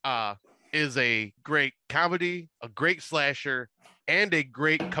movie is a great comedy, a great slasher, and a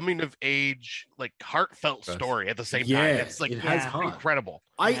great coming of age, like heartfelt Yes. story at the same Yeah, time. It's like it has Yeah. heart. incredible.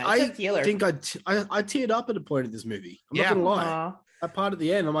 Yeah, I it's a healer. think I teared up at a point of this movie. I'm Yeah. not gonna lie. Aw. That part at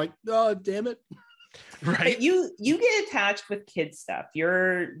the end, I'm like, oh damn it. Right? But you get attached with kids stuff.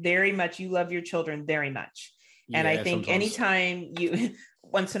 You're very much, you love your children very much. And I Yeah, think sometimes. anytime you,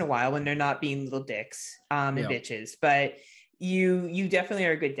 once in a while when they're not being little dicks and Yeah. bitches, but you definitely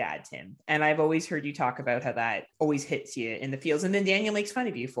are a good dad, Tim. And I've always heard you talk about how that always hits you in the feels. And then Daniel makes fun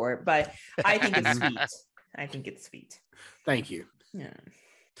of you for it, but I think it's sweet. I think it's sweet. Thank you. Yeah.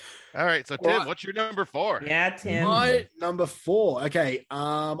 All right. So Well, Tim, what's your number 4? Yeah, Tim. My number 4. Okay.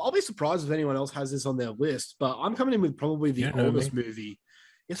 I'll be surprised if anyone else has this on their list, but I'm coming in with probably the You don't know oldest movie.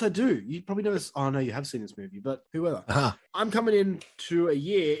 Yes, I do. You probably know this. Oh no, you have seen this movie, but whoever. Ah, I'm coming in to a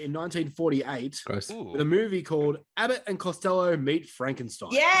year in 1948 gross. with a movie called Abbott and Costello Meet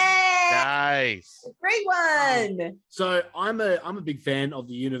Frankenstein. Yeah. Nice. Great one. So I'm a big fan of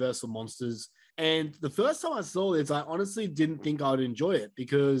the Universal monsters, And the first time I saw this, I honestly didn't think I would enjoy it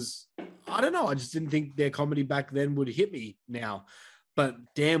because I don't know. I just didn't think their comedy back then would hit me now. But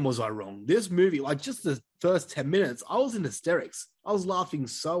damn, was I wrong. This movie, like just the first 10 minutes, I was in hysterics. I was laughing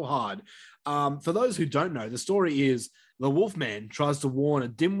so hard. For those who don't know, the story is the Wolfman tries to warn a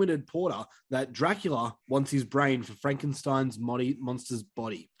dim-witted porter that Dracula wants his brain for Frankenstein's monster's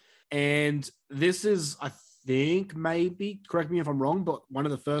body. And this is, I think, maybe, correct me if I'm wrong, but one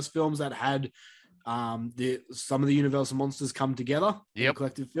of the first films that had some of the Universal monsters come together in a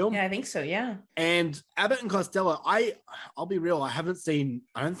collective film. Yeah, I think so. Yeah. And Abbott and Costello, I'll be real, I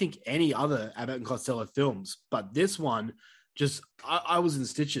don't think any other Abbott and Costello films, but this one just I was in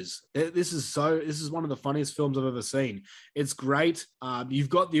stitches. This is one of the funniest films I've ever seen. It's great. You've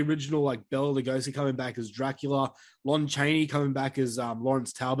got the original like Bela Lugosi coming back as Dracula, Lon Chaney coming back as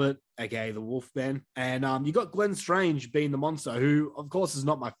Lawrence Talbot, aka the Wolfman, and you got Glenn Strange being the monster, who of course is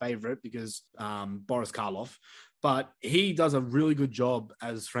not my favorite because Boris Karloff. But he does a really good job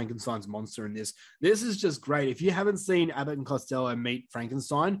as Frankenstein's monster in this. This is just great. If you haven't seen Abbott and Costello meet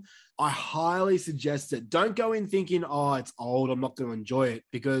Frankenstein, I highly suggest it. Don't go in thinking, oh, it's old, I'm not going to enjoy it,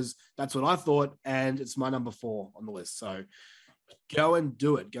 because that's what I thought, and it's my number 4 on the list. So go and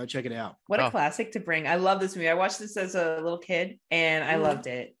do it. Go check it out. What a classic to bring. I love this movie. I watched this as a little kid, and I loved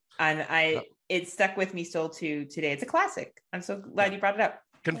it. And it stuck with me still to today. It's a classic. I'm so glad you brought it up.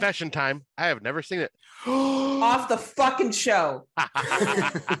 Confession time. I have never seen it. Off the fucking show.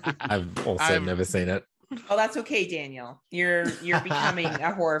 I've also never seen it. Oh, that's okay, Daniel. You're becoming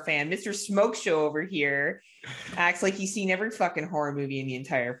a horror fan. Mr. Smokeshow over here acts like he's seen every fucking horror movie in the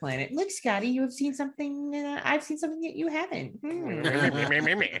entire planet. Look, Scotty, you have seen something. I've seen something that you haven't.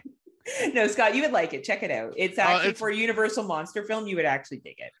 No, Scott, you would like it. Check it out. It's actually for a Universal monster film. You would actually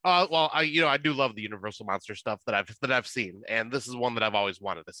dig it. Well, I do love the Universal monster stuff that I've seen, and this is one that I've always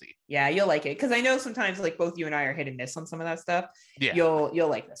wanted to see. Yeah, you'll like it because I know sometimes like both you and I are hit and miss on some of that stuff. Yeah, you'll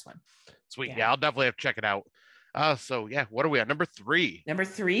like this one. Sweet. Yeah, I'll definitely have to check it out. So yeah, what are we at? Number 3. Number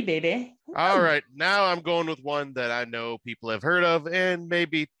 3, baby. All right, now I'm going with one that I know people have heard of, and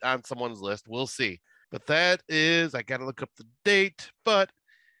maybe on someone's list. We'll see. But that is, I gotta look up the date, but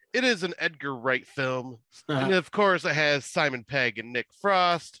it is an Edgar Wright film. And of course, it has Simon Pegg and Nick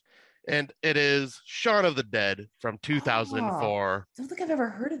Frost. And it is Shaun of the Dead from 2004. I don't think I've ever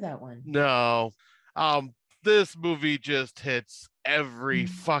heard of that one. No. This movie just hits every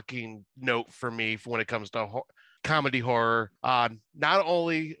fucking note for me when it comes to comedy horror. Not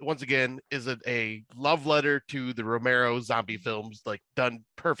only, once again, is it a love letter to the Romero zombie films, like done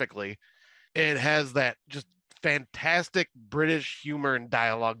perfectly. It has that just fantastic British humor and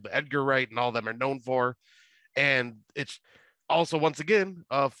dialogue that Edgar Wright and all of them are known for. And it's also, once again,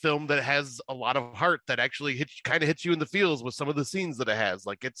 a film that has a lot of heart that actually hits you in the feels with some of the scenes that it has.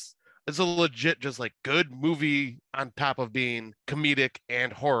 Like it's a legit, just like good movie on top of being comedic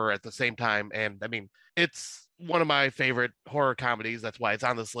and horror at the same time. And I mean, it's one of my favorite horror comedies. That's why it's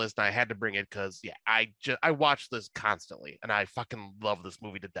on this list. And I had to bring it because I watch this constantly and I fucking love this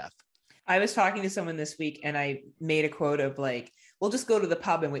movie to death. I was talking to someone this week and I made a quote of like, we'll just go to the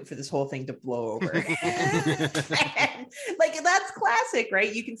pub and wait for this whole thing to blow over. And, like, that's classic,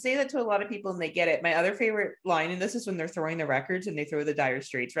 right? You can say that to a lot of people and they get it. My other favorite line in this is when they're throwing the records and they throw the Dire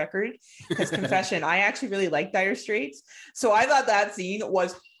Straits record. Because confession, I actually really like Dire Straits. So I thought that scene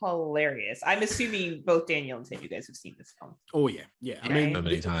was hilarious. I'm assuming both Daniel and Tim, you guys have seen this film. Oh yeah. Yeah. I mean, so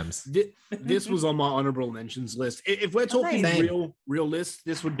many times. This was on my honorable mentions list. If we're talking real list,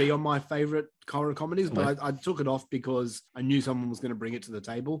 this would be on my favorite horror comedies, but I took it off because I knew someone was going to bring it to the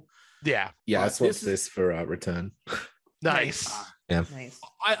table. Yeah. Yeah, I swapped this for Return. Nice. Yeah. Nice.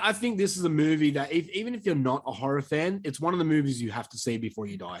 I think this is a movie that even if you're not a horror fan, it's one of the movies you have to see before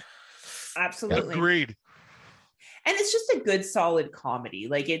you die. Absolutely. Agreed. And it's just a good, solid comedy.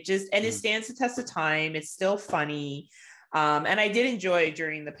 Like it stands the test of time. It's still funny. And I did enjoy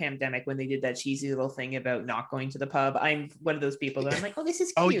during the pandemic when they did that cheesy little thing about not going to the pub. I'm one of those people that I'm like, oh, this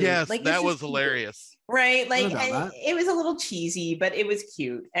is cute. Oh yes, like, that was hilarious. Right. Like it was a little cheesy, but it was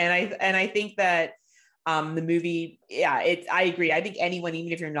cute. And I think that the movie, I agree. I think anyone,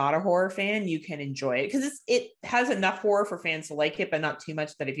 even if you're not a horror fan, you can enjoy it because it has enough horror for fans to like it, but not too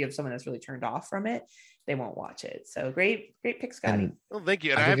much that if you have someone that's really turned off from it, they won't watch it. So great pick, Scotty. Well, thank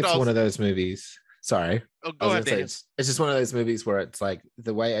you. And I think it's one of those movies. Sorry. Oh, go ahead, Dave. It's just one of those movies where it's like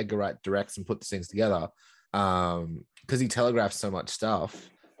the way Edgar Wright directs and puts things together, because he telegraphs so much stuff,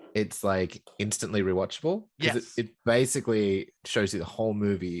 it's like instantly rewatchable. Yes. It basically shows you the whole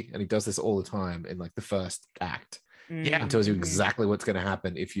movie, and he does this all the time in like the first act. Yeah. And tells you exactly what's going to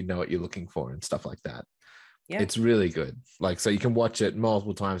happen if you know what you're looking for and stuff like that. Yeah. It's really good. Like, so you can watch it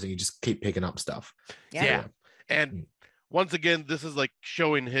multiple times and you just keep picking up stuff. Yeah. And once again, this is like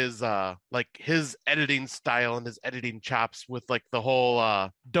showing his his editing style and his editing chops with like the whole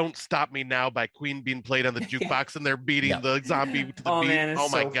 "Don't Stop Me Now" by Queen being played on the jukebox and they're beating the zombie to the beat. Man,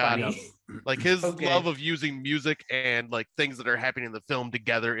 it's My so god. funny. Like his Okay. love of using music and like things that are happening in the film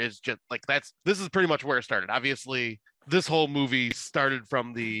together is just like this is pretty much where it started. Obviously, this whole movie started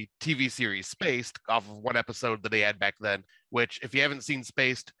from the TV series Spaced off of one episode that they had back then, which if you haven't seen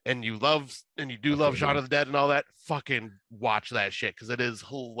Spaced and you do love Shaun of the Dead and all that, fucking watch that shit because it is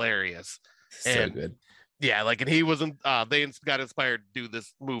hilarious. So good. Yeah, like, and he wasn't, they got inspired to do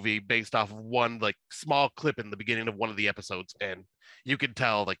this movie based off of one like small clip in the beginning of one of the episodes. And you could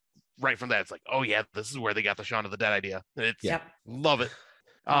tell like right from that, it's like, oh yeah, this is where they got the Shaun of the Dead idea. It's love it.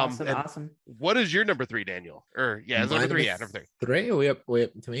 Awesome. What is your number 3, Daniel? Or number 3. Yeah, number 3. 3. Are we up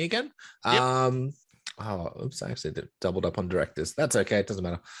to me again? Yep. Oh, oops! I actually doubled up on directors. That's okay. It doesn't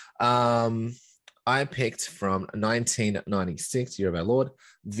matter. I picked from 1996, Year of Our Lord,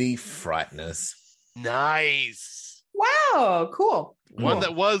 The Frighteners. Nice. Wow, cool. One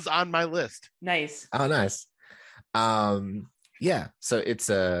that was on my list. Nice. Oh, nice. Yeah. So it's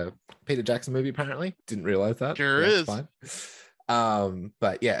a Peter Jackson movie. Apparently, didn't realize that. Sure That's is. Fine.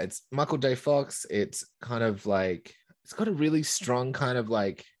 But yeah, it's Michael J. Fox. It's kind of like it's got a really strong kind of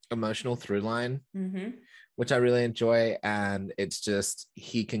like emotional through line, which I really enjoy. And it's just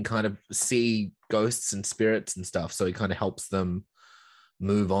he can kind of see ghosts and spirits and stuff, so he kind of helps them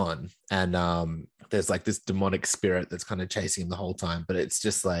move on. And there's like this demonic spirit that's kind of chasing him the whole time. But it's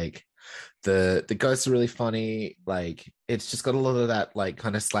just like the ghosts are really funny. Like it's just got a lot of that like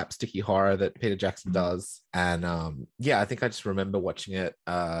kind of slapsticky horror that Peter Jackson does. And yeah, I think I just remember watching it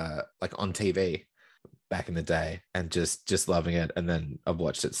like on TV back in the day and just loving it. And then I've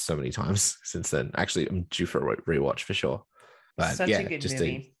watched it so many times since then. Actually, I'm due for a rewatch for sure. But Such yeah, a good just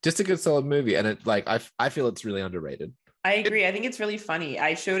movie. a good solid movie. And it like I feel it's really underrated. I agree. I think it's really funny.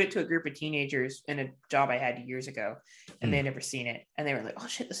 I showed it to a group of teenagers in a job I had years ago, and they had never seen it. And they were like, "Oh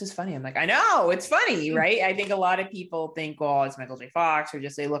shit, this is funny." I'm like, "I know, it's funny, right?" I think a lot of people think, "Oh, it's Michael J. Fox," or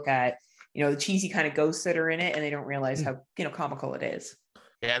just they look at, the cheesy kind of ghosts that are in it, and they don't realize how comical it is.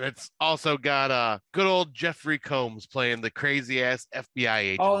 Yeah, and it's also got good old Jeffrey Combs playing the crazy ass FBI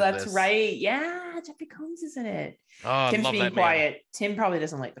agent. Oh, that's right. Yeah, Jeffrey Combs is in it. Oh, Tim's love being that quiet. Tim probably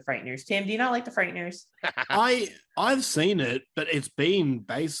doesn't like the Frighteners. Tim, do you not like the Frighteners? I've seen it, but it's been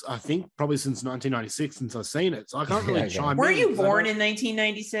based, I think, probably since 1996 since I've seen it. So I can't really chime in. Were you born in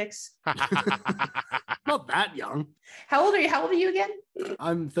 1996? Not that young. How old are you? How old are you again?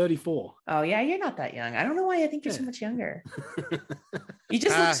 I'm 34. Oh, yeah, you're not that young. I don't know why I think you're so much younger. You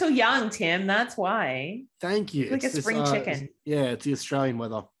just look so young, Tim. That's why. Thank you. You look like a spring chicken. Yeah, it's the Australian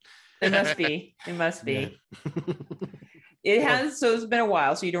weather. It must be. It must be. It has. So it's been a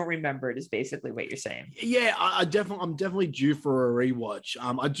while, so you don't remember it. Is basically what you're saying. Yeah, I'm definitely due for a rewatch.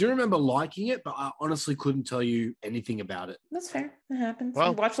 I do remember liking it, but I honestly couldn't tell you anything about it. That's fair. That happens.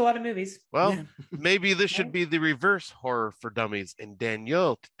 Well, we watch a lot of movies. Well, maybe this should be the reverse horror for dummies, and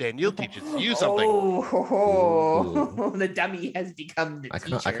Daniel teaches you something. Oh, the dummy has become the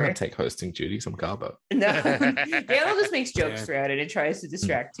teacher. I can't take hosting duties. I'm Garbo. No, Daniel just makes jokes throughout it and tries to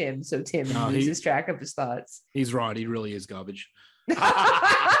distract Tim, so Tim loses track of his thoughts. He's right. He really is garbage.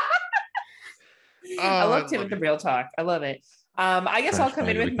 I love Tim with the real talk. I love it. I guess I'll come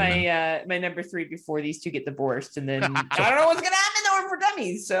in with my my number 3 before these two get divorced, and then I don't know what's gonna happen though for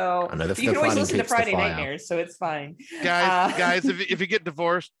dummies. So you can always listen to Friday Nightmares, so it's fine. Guys, if you get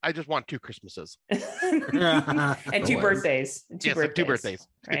divorced, I just want 2 Christmases and 2 birthdays. And 2 birthdays.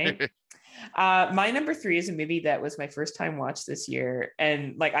 Right. My number 3 is a movie that was my first time watch this year,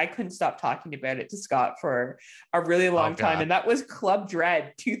 and like I couldn't stop talking about it to Scott for a really long time, and that was Club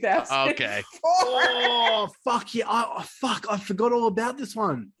Dread 2000. Okay. Oh fuck yeah! I forgot all about this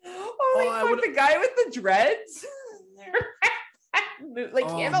one. Oh my fuck, the guy with the dreads, like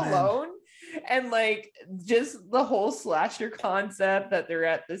him alone. And like just the whole slasher concept that they're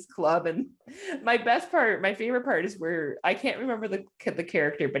at this club. And my favorite part is where I can't remember the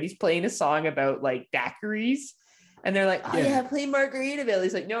character, but he's playing a song about like daiquiris, and they're like, play Margaritaville.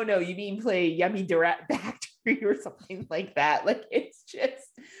 He's like, no, you mean play Yummy Daiquiri or something like that. Like it's just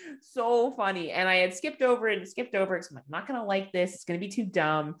so funny. And I had skipped over because I'm like, I'm not gonna like this. It's gonna be too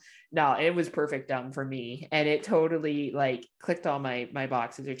dumb. No, it was perfect dumb for me, and it totally like clicked all my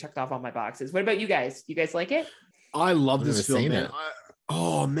boxes or checked off all my boxes. What about you guys? You guys like it? I love this film, man.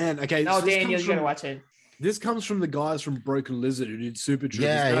 Oh man, okay. No, Daniel, you gotta watch it. This comes from the guys from Broken Lizard who did Super Troopers.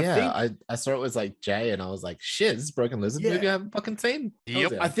 And I saw it was like Jay, and I was like, shit, this is Broken Lizard movie I haven't fucking seen.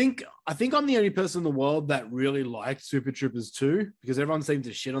 Yep. I think I'm the only person in the world that really liked Super Troopers 2 because everyone seemed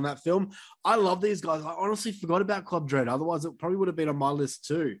to shit on that film. I love these guys. I honestly forgot about Club Dread. Otherwise, it probably would have been on my list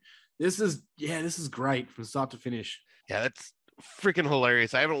too. This is great from start to finish. Yeah, that's freaking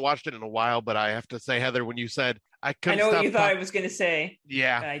hilarious. I haven't watched it in a while, but I have to say, Heather, when you said I know what you thought I was going to say.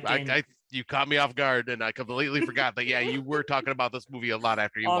 Yeah, you caught me off guard, and I completely forgot that. Yeah, you were talking about this movie a lot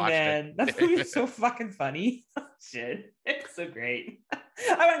after you watched it. That movie is so fucking funny. Shit, it's so great.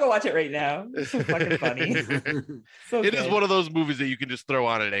 I want to go watch it right now. It's so fucking funny. It is one of those movies that you can just throw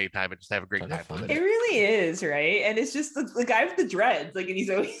on at any time and just have a great time with it. It really is, right? And it's just the guy with the dreads, like, and he's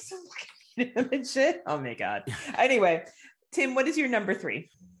always looking at him and shit. Oh my god. Anyway, Tim, what is your number 3?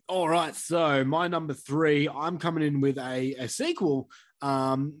 All right, so my number 3, I'm coming in with a sequel.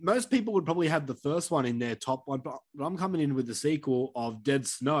 Most people would probably have the first one in their top one, but I'm coming in with the sequel of Dead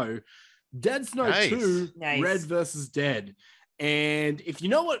Snow. Dead Snow 2, Red versus Dead. And if you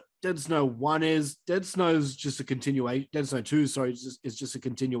know what Dead Snow 1 is, Dead Snow's just a continuation. Dead Snow 2, sorry, is just a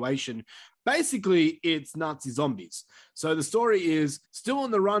continuation. Basically, it's Nazi zombies. So the story is, still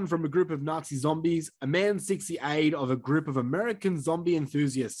on the run from a group of Nazi zombies, a man seeks the aid of a group of American zombie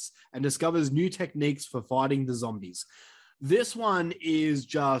enthusiasts and discovers new techniques for fighting the zombies. This one is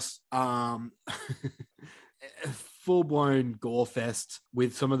just full-blown gore fest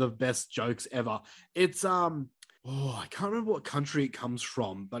with some of the best jokes ever. It's I can't remember what country it comes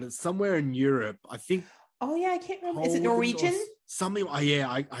from, but it's somewhere in Europe. I think. Oh yeah, I can't remember. Is it Norwegian? Something.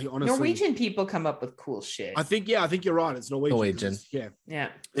 I honestly. Norwegian people come up with cool shit. I think you're right. It's Norwegian. Yeah.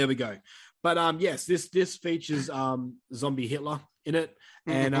 There we go. But yes, this features zombie Hitler in it,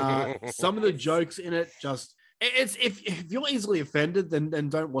 and some of the jokes in it just. It's if you're easily offended, then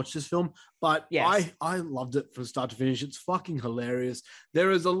don't watch this film. But yes. I loved it from start to finish. It's fucking hilarious. There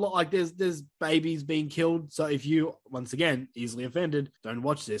is a lot, like there's babies being killed. So if you once again easily offended, don't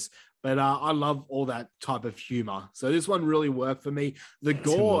watch this. But I love all that type of humor. So this one really worked for me. The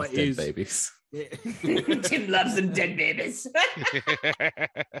gore is dead babies. Tim loves them dead babies.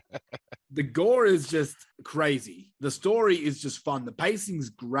 The gore is just crazy. The story is just fun. The pacing's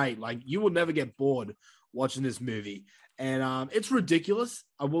great. Like you will never get bored watching this movie, and it's ridiculous,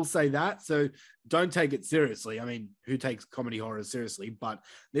 I will say that, so don't take it seriously. I mean, who takes comedy horror seriously? But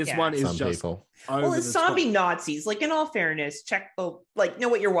this one is just people. Well, it's zombie Nazis, like, in all fairness, know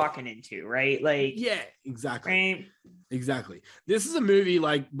what you're walking into, right? Like, yeah, exactly, right? Exactly. This is a movie,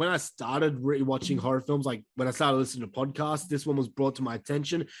 like, when I started rewatching horror films, like when I started listening to podcasts, this one was brought to my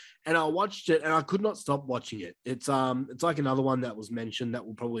attention, and I watched it, and I could not stop watching it. It's like another one that was mentioned that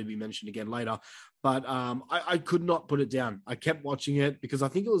will probably be mentioned again later, but I could not put it down. I kept watching it because I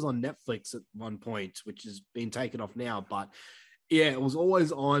think it was on Netflix at one point, which has been taken off now, but yeah, it was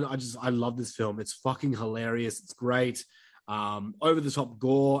always on. I love this film. It's fucking hilarious. It's great. Over the top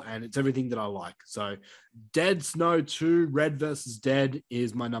gore, and it's everything that I like. So Dead Snow 2 Red versus Dead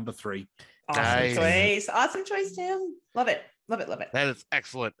is my number 3. Awesome choice, Tim. Love it. That is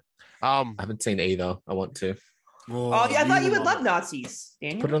excellent. I haven't seen either. I want to. I thought you would love Nazis,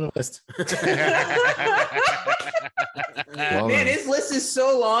 Daniel. Put it on the list. Man, his list is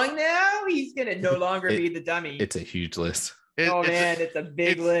so long now. He's gonna no longer be the dummy. It's a huge list. It's a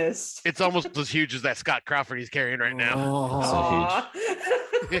big list. It's almost as huge as that Scott Crawford he's carrying right now.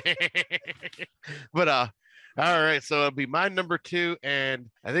 So huge. But all right, so it'll be my number 2, and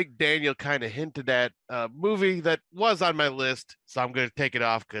I think Daniel kind of hinted at a movie that was on my list, so I'm going to take it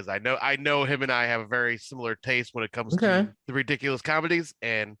off because I know him and I have a very similar taste when it comes to the ridiculous comedies,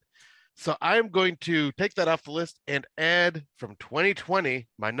 and so I'm going to take that off the list and add from 2020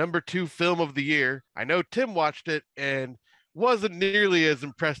 my number 2 film of the year. I know Tim watched it and wasn't nearly as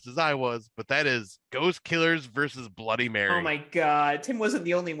impressed as I was, but that is Ghost Killers versus Bloody Mary. Oh my god, Tim wasn't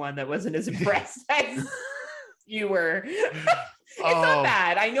the only one that wasn't as impressed as you were. It's not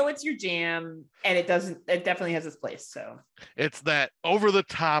bad. I know it's your jam, and it definitely has its place. So it's that over the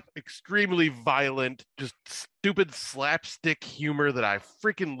top, extremely violent, just stupid slapstick humor that I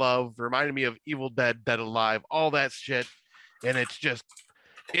freaking love. Reminded me of Evil Dead, Dead Alive, all that shit. And it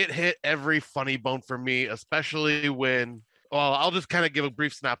hit every funny bone for me, especially when, well, I'll just kind of give a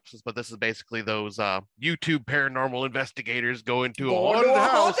brief synopsis, but this is basically those YouTube paranormal investigators go into a haunted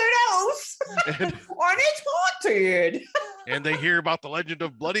house. And it's haunted. And they hear about the legend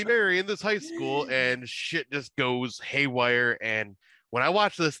of Bloody Mary in this high school, and shit just goes haywire. And when I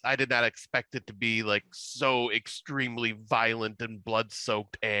watched this, I did not expect it to be like so extremely violent and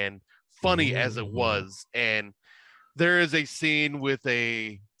blood-soaked and funny as it was. And there is a scene with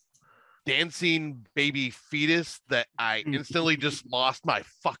a dancing baby fetus that I instantly just lost my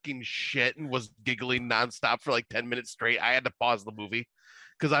fucking shit and was giggling nonstop for like 10 minutes straight. I had to pause the movie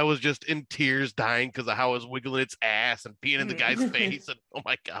because I was just in tears dying because of how it was wiggling its ass and peeing in the guy's face. And oh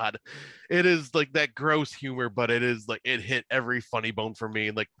my God, it is like that gross humor, but it is like it hit every funny bone for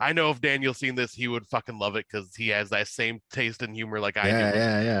me. Like, I know if Daniel's seen this, he would fucking love it because he has that same taste and humor like I do.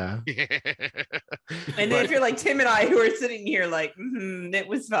 Yeah. And then if you're like Tim and I, who are sitting here like, it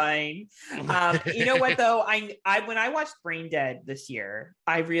was fine. You know what though? I when I watched Brain Dead this year,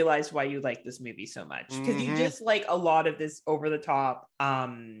 I realized why you like this movie so much, because you just like a lot of this over the top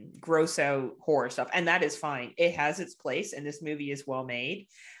gross out horror stuff, and that is fine. It has its place, and this movie is well made.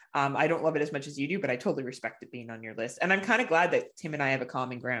 I don't love it as much as you do, but I totally respect it being on your list. And I'm kind of glad that Tim and I have a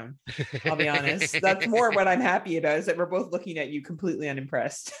common ground. I'll be honest. That's more what I'm happy about, is that we're both looking at you completely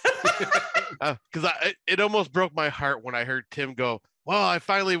unimpressed. Because it almost broke my heart when I heard Tim go, well, I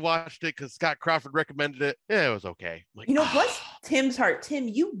finally watched it because Scott Crawford recommended it. Yeah, it was okay. Like, you know, bless Tim's heart. Tim,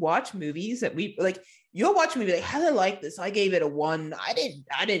 you watch movies that we like. You'll watch a movie like, how did I like this? I gave it a 1. I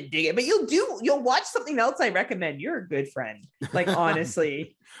didn't dig it, but you'll watch something else I recommend. You're a good friend. Like,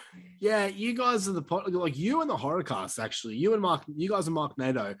 honestly. Yeah, you guys are like you and the horror cast, actually. You guys and Mark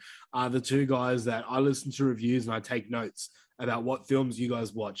Nato are the two guys that I listen to reviews and I take notes about what films you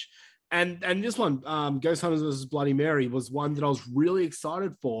guys watch. And this one, Ghost Hunters vs. Bloody Mary, was one that I was really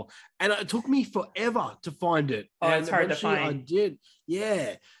excited for. And it took me forever to find it. Oh, and it's hard to find. I did.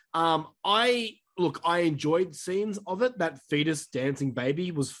 Yeah. I enjoyed scenes of it. That fetus dancing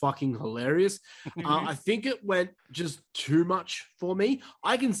baby was fucking hilarious. I think it went just too much for me.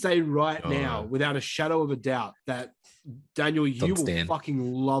 I can say right now, without a shadow of a doubt, that Daniel, you will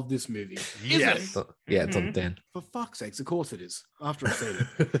fucking love this movie. Yes. Yeah, it's on 10. For fuck's sakes, of course it is. After I've seen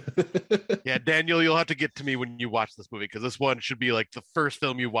it. Yeah, Daniel, you'll have to get to me when you watch this movie, because this one should be like the first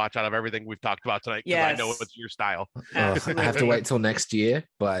film you watch out of everything we've talked about tonight. Because I know it's your style. I have to wait till next year,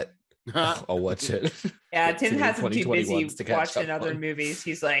 but I'll watch it. Yeah, Tim hasn't too busy watching other movies.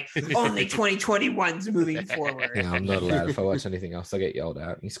 He's like, only 2021's moving forward. Yeah, I'm not allowed. If I watch anything else, I get yelled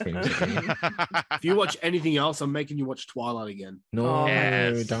at. He screams at me. If you watch anything else, I'm making you watch Twilight again. No,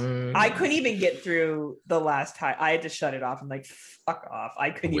 don't. I couldn't even get through the last time. I had to shut it off. I'm like, fuck off. I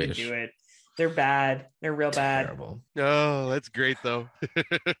couldn't even do it. They're bad. They're real bad. Terrible. Oh, that's great though.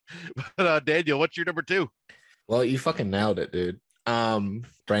 But Daniel, what's your number 2? Well, you fucking nailed it, dude.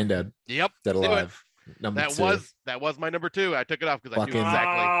 Brain Dead. Yep. Dead Alive. Number 2. That was my number 2. I took it off because I knew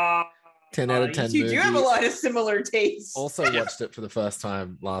exactly. 10 out of 10 You movies. do have a lot of similar tastes. Also watched it for the first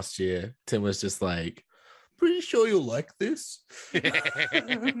time last year. Tim was just like, pretty sure you'll like this.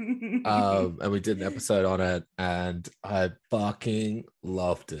 And we did an episode on it, and I fucking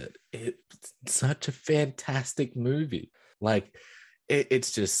loved it. It's such a fantastic movie. Like,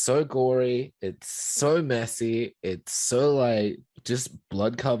 it's just so gory. It's so messy. It's so like just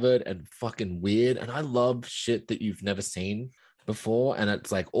blood covered and fucking weird. And I love shit that you've never seen before. And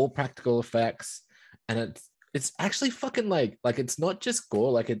it's like all practical effects. And it's actually fucking like it's not just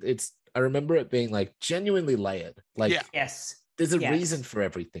gore. Like it's I remember it being like genuinely layered. Like, yes, there's a reason for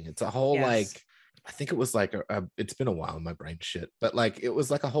everything. It's a whole like, I think it was like it's been a while in my brain shit, but like it was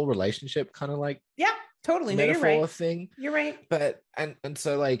like a whole relationship kind of like totally. No, you're right. Thing. You're right. But and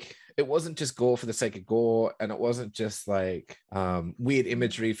so like it wasn't just gore for the sake of gore, and it wasn't just like weird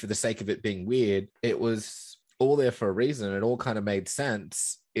imagery for the sake of it being weird. It was all there for a reason. It all kind of made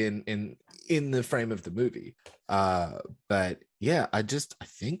sense in the frame of the movie. But yeah, I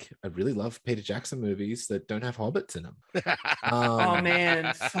think I really love Peter Jackson movies that don't have hobbits in them. Oh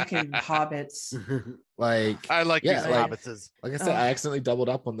man, fucking hobbits. Like I like these hobbitses. Like I said, I accidentally doubled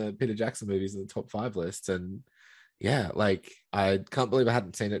up on the Peter Jackson movies in the top 5 list, and yeah, like I can't believe I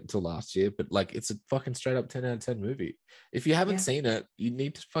hadn't seen it until last year, but like it's a fucking straight up 10 out of 10 movie. If you haven't seen it, you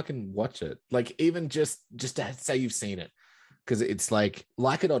need to fucking watch it. Like even just to say you've seen it, because it's like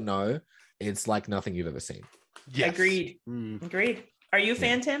it or no, it's like nothing you've ever seen. Yes. Agreed. Agreed. Are you a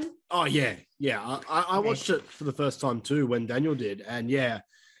fan, Tim? Oh yeah. I watched it for the first time too when Daniel did, and yeah,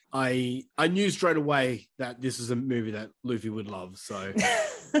 I knew straight away that this is a movie that Luffy would love. So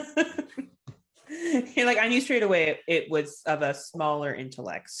you're like, I knew straight away it was of a smaller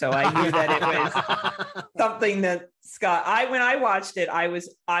intellect, so I knew that it was something that Scott. When I watched it, I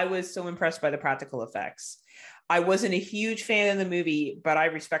was so impressed by the practical effects. I wasn't a huge fan of the movie, but I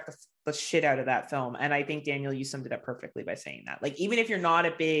respect the shit out of that film. And I think, Daniel, you summed it up perfectly by saying that. Like, even if you're not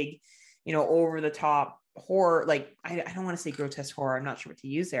a big, over the top horror, like, I don't want to say grotesque horror. I'm not sure what to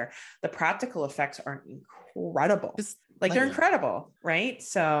use there. The practical effects are incredible. They're incredible. Right.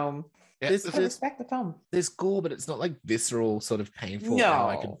 So There's, I respect the film. there's gore, but it's not like visceral, sort of painful. No. How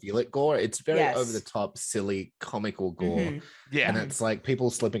I can feel it gore. It's very Yes. over the top, silly, comical gore. Mhm. Yeah. And it's like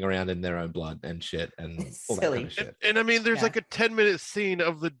people slipping around in their own blood and shit and It's all that silly. kind of shit. And I mean, there's Yeah. like a 10-minute scene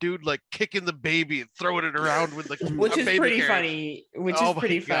of the dude like kicking the baby and throwing it around with like Which a is baby pretty carriage. funny. Which Oh is my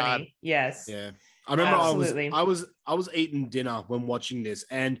pretty God. funny. Yes. Yeah. I remember Absolutely. I was eating dinner when watching this,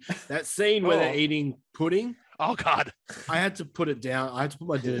 and that scene where they're Oh. eating pudding, Oh God. I had to put it down. I had to put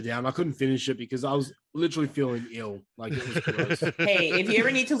my dinner down. I couldn't finish it because I was literally feeling ill. Like it was gross. Hey, if you ever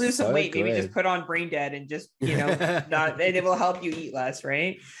need to lose some So weight, maybe good. just put on Brain Dead and just, not, and it will help you eat less,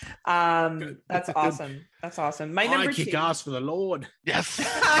 right? That's awesome. That's awesome. My I number kick 2. ass for the Lord. Yes.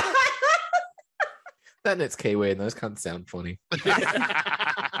 That and it's Kiwi, and those can't sound funny.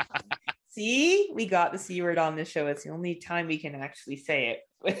 See, we got the C word on this show. It's the only time we can actually say it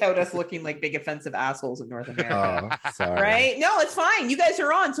without us looking like big offensive assholes in North America. Oh, sorry. Right? No, it's fine. You guys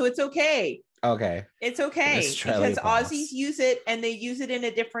are on, so it's okay. Okay. It's okay Australia because boss. Aussies use it and they use it in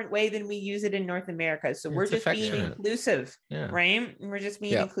a different way than we use it in North America. So we're It's just being affectionate. inclusive, Yeah. right? And we're just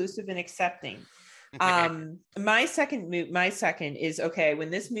being Yeah. inclusive and accepting. My second is okay. When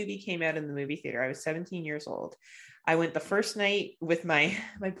this movie came out in the movie theater, I was 17 years old. I went the first night with my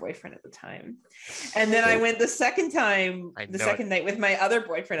boyfriend at the time, and then I went the second night with my other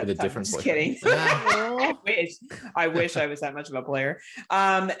boyfriend at With the a time. different Just boyfriend. kidding. I wish I was that much of a player.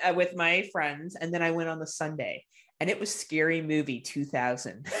 With my friends, and then I went on the Sunday, and it was Scary Movie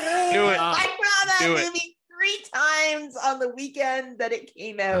 2000. Do it. I saw that Do it. movie 3 times on the weekend that it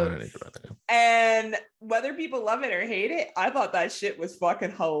came I out. don't need to write that down. And whether people love it or hate it, I thought that shit was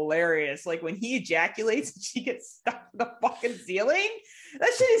fucking hilarious. Like when he ejaculates and she gets stuck in the fucking ceiling, that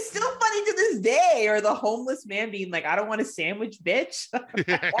shit is still funny to this day. Or the homeless man being like, I don't want a sandwich, bitch.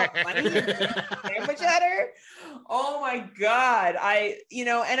 I want money. Sandwich at her. Oh my God.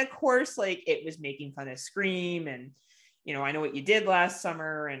 And of course, like it was making fun of Scream and I Know What You Did Last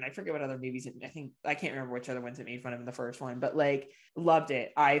Summer, and I forget what other movies. I can't remember which other ones it made fun of in the first one, but like loved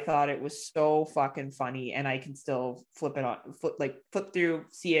it. I thought it was so fucking funny, and I can still flip through,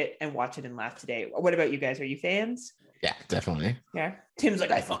 see it, and watch it and laugh today. What about you guys? Are you fans? Yeah, definitely. Yeah. Tim's like,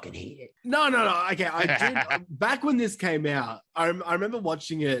 I fucking hate it. No. Okay, I did. Back when this came out, I remember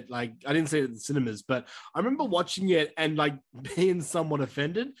watching it. Like, I didn't see it in the cinemas, but I remember watching it and like being somewhat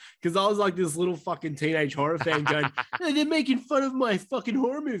offended because I was like this little fucking teenage horror fan going, "Hey, they're making fun of my fucking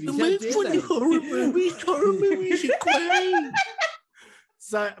horror movies. How dare they?" Horror movies are great.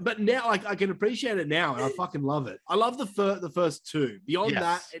 So, but now like I can appreciate it now, and I fucking love it. I love the first 2. Beyond Yes.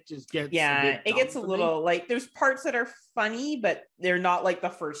 that, it just gets It gets a dumb for me. little like there's parts that are funny, but they're not like the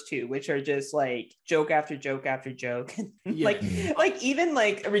first 2, which are just like joke after joke after joke. Yeah. like even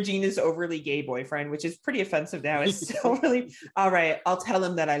like Regina's overly gay boyfriend, which is pretty offensive now, is still really all right. I'll tell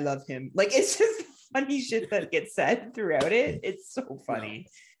him that I love him. Like it's just funny shit that gets said throughout it. It's so funny,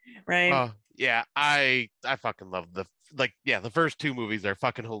 right? Yeah, I fucking love the first 2 movies are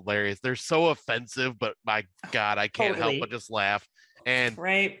fucking hilarious. They're so offensive, but my God, I can't Totally. help but just laugh. And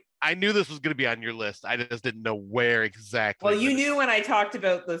Right. I knew this was going to be on your list. I just didn't know where exactly. Well, you knew when I talked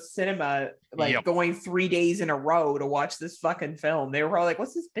about the cinema, like Yep. going 3 days in a row to watch this fucking film. They were all like,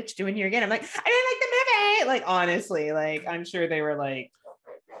 "What's this bitch doing here again?" I'm like, "I didn't like the movie." Like honestly, like I'm sure they were like,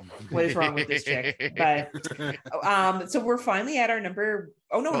 "What is wrong with this chick?" But so we're finally at our number.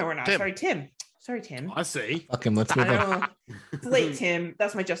 Oh no, Well, we're not. Tim. Sorry, Tim. I see. Fucking let's I move on. know. It's late, Tim.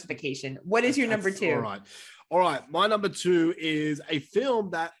 That's my justification. What is your number 2? All right. My number 2 is a film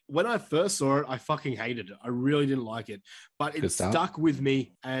that when I first saw it, I fucking hated it. I really didn't like it, but it Good start. stuck with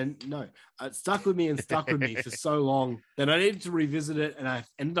me. And no, it stuck with me and stuck with me for so long that I needed to revisit it, and I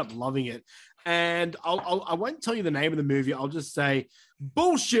ended up loving it. And I won't tell you the name of the movie. I'll just say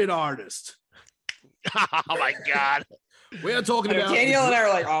Bullshit Artist. Oh my God. We are talking about Danielle and I are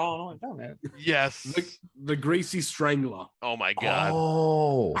like, "Oh, I don't know. Yes. the Greasy Strangler. Oh my God.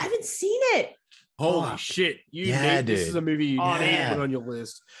 Oh, I haven't seen it." Holy Fuck. shit! Yeah, This is dude. a movie you Oh, need to man. put on your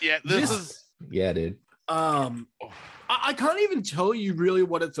list. Yeah, this This- is yeah, dude. I can't even tell you really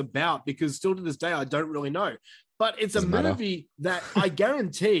what it's about because still to this day I don't really know. But it's Doesn't a matter. movie that I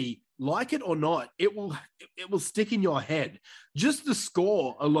guarantee, like it or not, it will stick in your head. Just the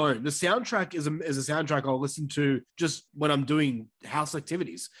score alone, the soundtrack is a soundtrack I'll listen to just when I'm doing house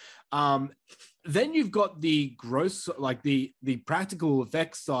activities. Then you've got the gross, like the practical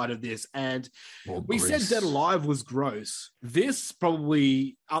effects side of this, and we said Dead Alive was gross. This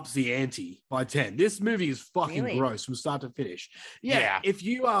probably ups the ante by 10. This movie is fucking Really? gross from start to finish. Yeah. Yeah. If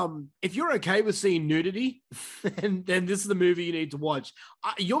you're okay with seeing nudity, then this is the movie you need to watch.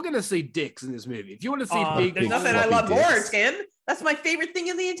 You're gonna see dicks in this movie. If you want to see big, There's nothing I floppy love more, dicks. Tim. That's my favorite thing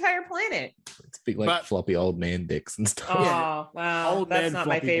in the entire planet. It's big like floppy old man dicks and stuff. Oh wow, Old that's man not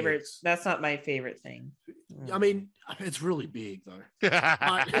my floppy favorite. dicks. That's not my favorite thing. I mean, it's really big though.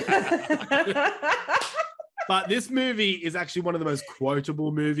 Mm. But this movie is actually one of the most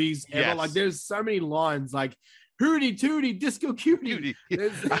quotable movies ever. Yes. Like, there's so many lines like "Hootie Tootie Disco Cutie."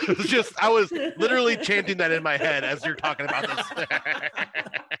 I was literally chanting that in my head as you're talking about this.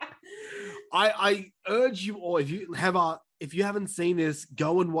 I urge you all, if you haven't seen this,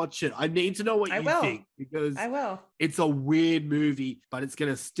 go and watch it. I need to know what you think, because I will. It's a weird movie, but it's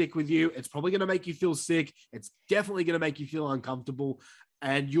gonna stick with you. It's probably gonna make you feel sick. It's definitely gonna make you feel uncomfortable.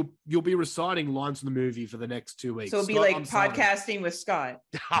 And you'll be reciting lines from the movie for the next 2 weeks. So it'll be Scott, like I'm sorry. podcasting with Scott.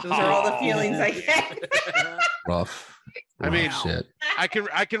 Those are all the feelings I get. Rough. I mean, shit. I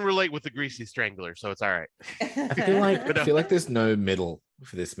can relate with the greasy strangler, so it's all right. I feel like there's no middle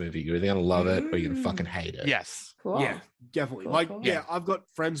for this movie. You're either gonna love it or you're gonna fucking hate it. Yes. Cool. Yeah, definitely. Cool. Yeah, I've got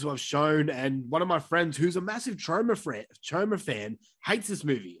friends who I've shown, and one of my friends who's a massive Troma fan hates this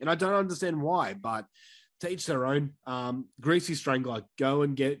movie, and I don't understand why, but to each their own. Greasy Strangler, go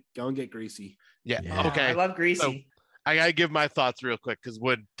and get Greasy. Yeah. Yeah. Okay. I love Greasy. So, I gotta give my thoughts real quick, because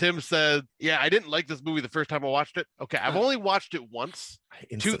when Tim said, "Yeah, I didn't like this movie the first time I watched it." Okay, I've only watched it once.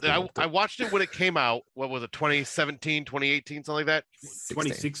 I watched it when it came out. What was it? 2017, 2018, something like that.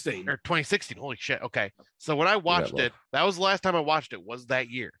 2016 or 2016. Holy shit. Okay. So when I watched it, that was the last time I watched it, was that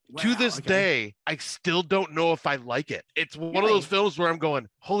year. Wow, To this day, I still don't know if I like it. It's one of those films where I'm going,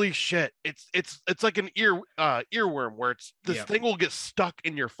 holy shit. It's like an earworm where this thing will get stuck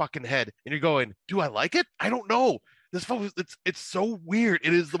in your fucking head and you're going, do I like it? I don't know. This film it's so weird.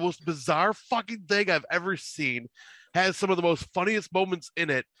 It is the most bizarre fucking thing I've ever seen. Has some of the most funniest moments in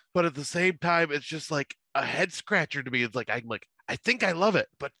it, but at the same time, it's just like a head scratcher to me. It's like I think I love it,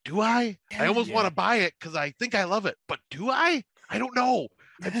 but do I? I almost want to buy it because I think I love it, but do I? I don't know.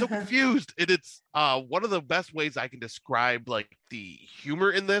 I'm so confused. And it's one of the best ways I can describe like the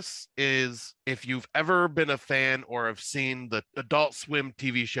humor in this is if you've ever been a fan or have seen the Adult Swim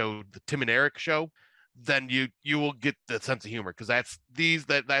TV show, the Tim and Eric show, then you will get the sense of humor, because that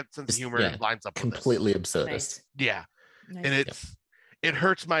sense of humor lines up completely with absurdist. Nice. Yeah. Nice. And it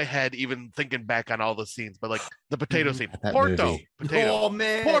hurts my head even thinking back on all the scenes, but like the potato scene, That Porto, movie. potato, Oh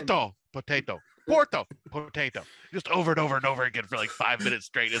man, Porto, potato, Porto, potato, just over and over and over again for like 5 minutes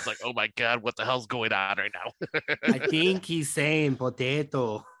straight. It's like, oh my God, what the hell's going on right now? I think he's saying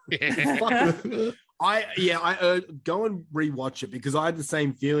potato. I go and rewatch it, because I had the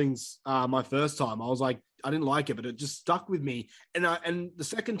same feelings my first time. I was like, I didn't like it, but it just stuck with me. And the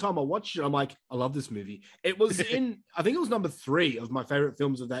second time I watched it, I'm like, I love this movie. It was I think it was number 3 of my favorite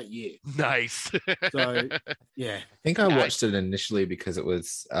films of that year. Nice. So yeah, I think I watched it initially because it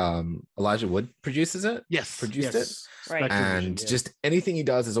was Elijah Wood produced it. Right. And just anything he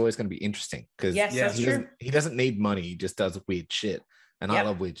does is always going to be interesting, because that's true. He doesn't need money. He just does weird shit. And I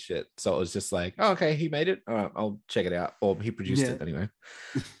love weird shit. So it was just like, oh, okay, he made it. All right, I'll check it out. Or he produced it anyway.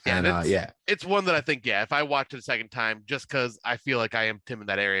 It's one that I think, if I watch it a second time, just because I feel like I am Tim in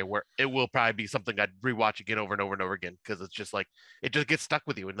that area, where it will probably be something I'd rewatch again over and over and over again, because it's just like, it just gets stuck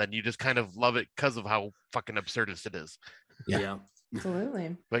with you. And then you just kind of love it because of how fucking absurdist it is. Yeah.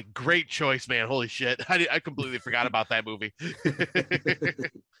 Absolutely. Like, great choice, man. Holy shit. I completely forgot about that movie.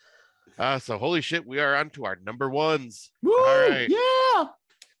 So holy shit, we are on to our number ones. Woo! All right. Yeah.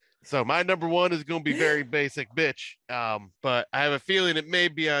 So my number one is going to be very basic, bitch. But I have a feeling it may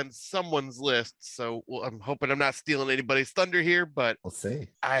be on someone's list. So I'm hoping I'm not stealing anybody's thunder here, but we'll see.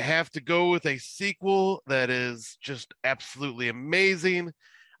 I have to go with a sequel that is just absolutely amazing.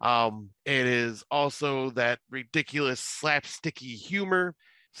 It is also that ridiculous slapsticky humor.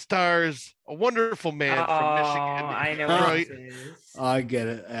 Stars a wonderful man from Michigan. I know right? what this is. I get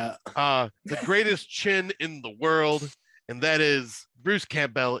it. The greatest chin in the world, and that is Bruce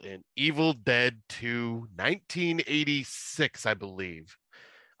Campbell in Evil Dead 2, 1986, I believe.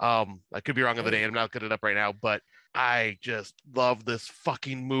 I could be wrong on the day. I'm not looking it up right now, but I just love this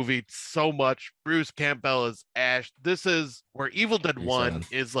fucking movie so much. Bruce Campbell is Ash. This is where Evil Dead 1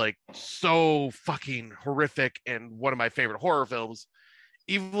 is like so fucking horrific and one of my favorite horror films.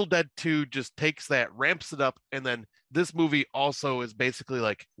 Evil Dead 2 just takes that, ramps it up, and then this movie also is basically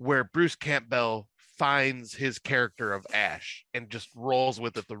like where Bruce Campbell finds his character of Ash and just rolls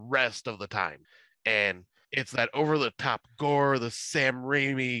with it the rest of the time. And it's that over-the-top gore, the Sam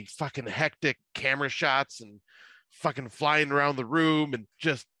Raimi fucking hectic camera shots and fucking flying around the room and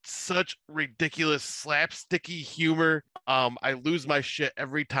just such ridiculous slapsticky humor. I lose my shit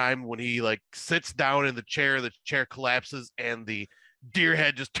every time when he like sits down in the chair collapses and the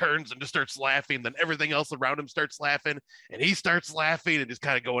Deerhead just turns and just starts laughing. Then everything else around him starts laughing, and he starts laughing and just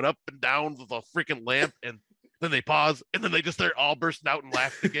kind of going up and down with a freaking lamp. And then they pause, and then they just start all bursting out and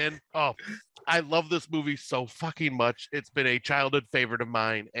laughing again. Oh, I love this movie so fucking much. It's been a childhood favorite of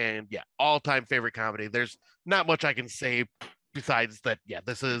mine, and yeah, all-time favorite comedy. There's not much I can say besides that. Yeah,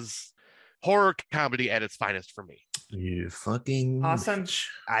 this is horror comedy at its finest for me. You fucking awesome. bitch.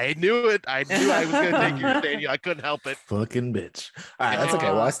 I knew it. I knew I was going to take yours, Daniel. I couldn't help it. Fucking bitch. All right, that's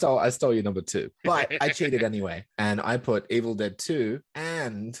okay. Well, I stole your number 2, but I cheated anyway, and I put Evil Dead 2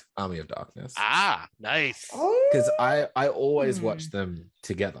 and Army of Darkness. Ah, nice. Because I always watch them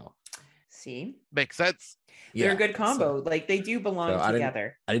together. See, makes sense. They're a good combo. Like they do belong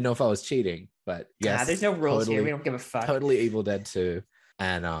together. I didn't know if I was cheating, but yes. There's no rules here. We don't give a fuck. Totally Evil Dead 2,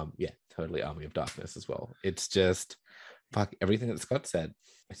 and totally Army of Darkness as well. It's just fuck everything that Scott said.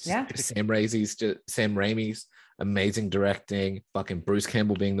 It's Sam Raimi's amazing directing, fucking Bruce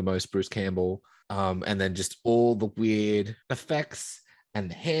Campbell being the most Bruce Campbell, and then just all the weird effects and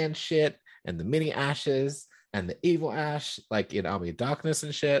the hand shit and the mini ashes and the evil ash, like in Army of Darkness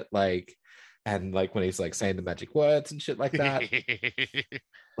and shit, like, and like when he's like saying the magic words and shit like that.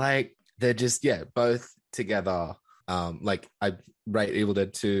 Like they're just both together. Like I rate Evil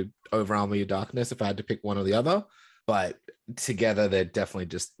Dead 2 over Army of Darkness if I had to pick one or the other, but together they're definitely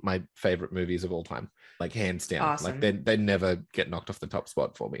just my favorite movies of all time, like hands down. Awesome. Like they never get knocked off the top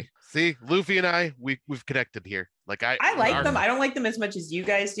spot for me. See, Luffy and I, we've connected here. Like I like them. I don't like them as much as you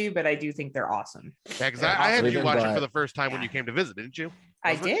guys do, but I do think they're awesome. Yeah, because I had you watch it for the first time when you came to visit, didn't you?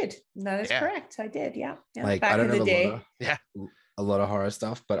 I did. That is correct. I did. Yeah. Like back I don't in the have day. a lot of horror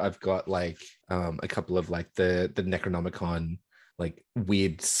stuff, but I've got like a couple of like the Necronomicon like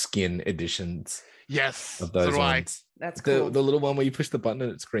weird skin editions. Yes, of those ones. That's cool. The little one where you push the button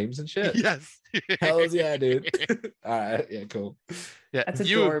and it screams and shit. Yes. Hells yeah, dude. All right, yeah, cool. Yeah, that's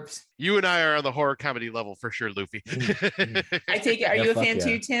adorbs. You and I are on the horror comedy level for sure, Luffy. I take it. Are you a fan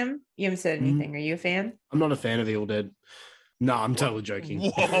too, Tim? You haven't said anything. Are you a fan? I'm not a fan of Evil Dead. No, I'm totally joking. Whoa.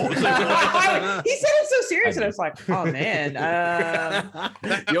 He said it so serious, and I was like, "Oh man."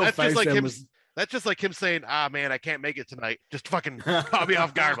 That's just like him saying, "Ah, man, I can't make it tonight." Just fucking caught me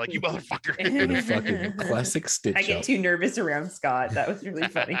off guard, like you motherfucker. Fucking classic stitch. I get too nervous around Scott. That was really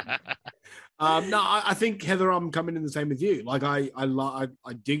funny. I think Heather, I'm coming in the same with you. Like I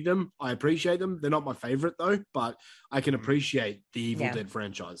dig them. I appreciate them. They're not my favorite though, but I can appreciate the Evil Dead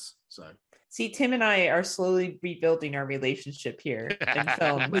franchise. So. See, Tim and I are slowly rebuilding our relationship here in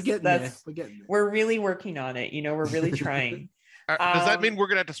film. We're getting there. We're really working on it. You know, we're really trying. Does that mean we're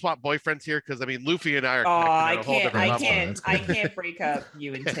gonna have to swap boyfriends here? Because I mean, Luffy and I are. I can't break up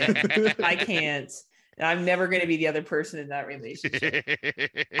you and Tim. I can't. I'm never going to be the other person in that relationship.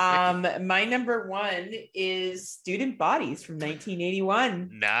 My number 1 is Student Bodies from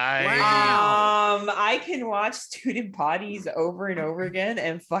 1981. Nice. Wow. I can watch Student Bodies over and over again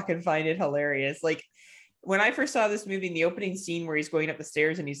and fucking find it hilarious. Like when I first saw this movie in the opening scene where he's going up the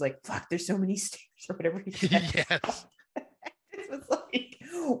stairs and he's like, "Fuck, there's so many stairs," or whatever he said. Yes. It was like,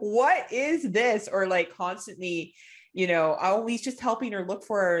 what is this? Or like constantly, you know, always just helping her look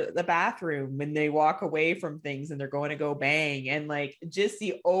for the bathroom when they walk away from things and they're going to go bang, and like just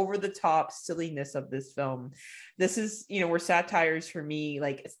the over the top silliness of this film. This is, you know, where satires for me,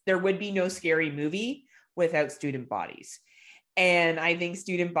 like there would be no scary movie without Student Bodies. And I think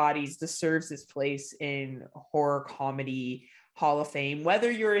Student Bodies deserves its place in horror comedy Hall of Fame. Whether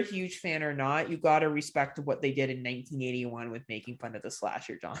you're a huge fan or not, you got to respect what they did in 1981 with making fun of the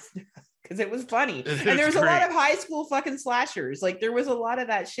slasher genre, because it was funny. And there was a lot of high school fucking slashers. Like there was a lot of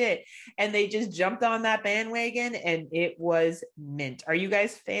that shit, and they just jumped on that bandwagon, and it was mint. Are you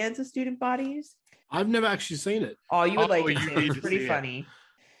guys fans of Student Bodies? I've never actually seen it. Oh, you would like it. It's pretty funny.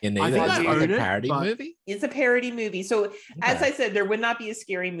 I think it's a parody movie. It's a parody movie. So, as I said, there would not be a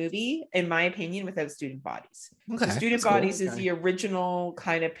scary movie, in my opinion, without Student Bodies. Okay. So Student Bodies is the original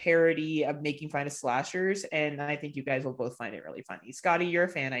kind of parody of making fun of slashers, and I think you guys will both find it really funny. Scotty, you're a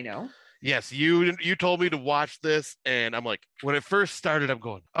fan, I know. Yes, you told me to watch this, and I'm like, when it first started, I'm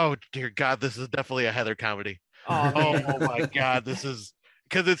going, "Oh dear God, this is definitely a Heather comedy." Oh my God, this is.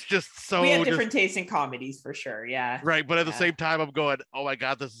 Because it's just so. We have different tastes in comedies for sure. Yeah. Right. But at the same time, I'm going, "Oh my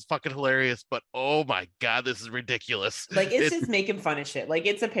God, this is fucking hilarious." But oh my God, this is ridiculous. Like it's just making fun of shit. Like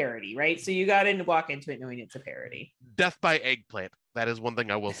it's a parody, right? So you got to walk into it knowing it's a parody. Death by Eggplant. That is one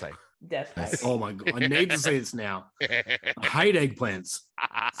thing I will say. Death by. Oh my God. I need to say this now. I hate eggplants.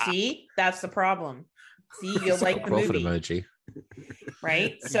 See, that's the problem. See, you'll like the movie. Emoji.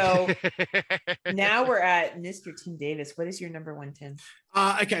 Right. So now we're at Mr. Tim Davis. What is your number one, Tim?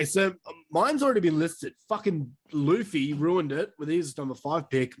 Okay, so mine's already been listed. Fucking Loofy ruined it with his number 5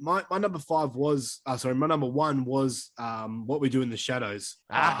 pick. My number 5 was my number 1 was What We Do in the Shadows.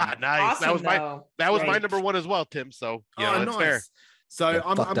 Nice. Awesome, that was my number 1 as well, Tim. So yeah, that's fair. So yeah,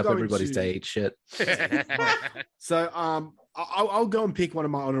 I'm fucked up going everybody's to... day eat shit. So I'll go and pick one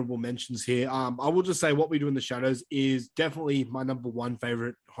of my honorable mentions here. I will just say What We Do in the Shadows is definitely my number 1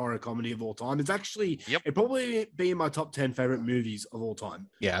 favorite horror comedy of all time. It's actually it probably be in my top 10 favorite movies of all time.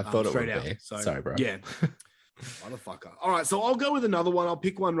 Yeah, I thought it would out. be. So, sorry, bro. Yeah. Motherfucker. All right, so I'll go with another one. I'll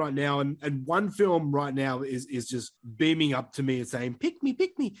pick one right now, and one film right now is just beaming up to me and saying, "Pick me,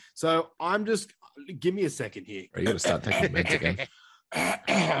 pick me." So I'm just give me a second here. You got to start taking meds again.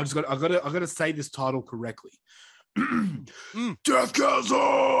 I got to say this title correctly. Deathgasm!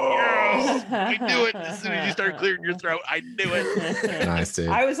 Yes! I knew it. As soon as you started clearing your throat, I knew it. Nice, dude.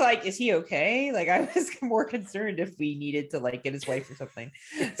 I was like, is he okay? Like, I was more concerned if we needed to like get his wife or something.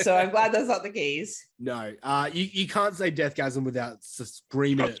 So I'm glad that's not the case. No, you can't say Deathgasm without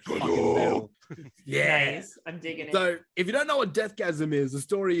screaming it. Fucking metal. Yeah, nice. I'm digging it. So, if you don't know what Deathgasm is, the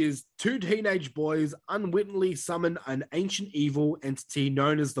story is 2 teenage boys unwittingly summon an ancient evil entity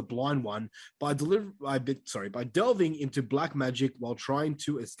known as the Blind One by delving into black magic while trying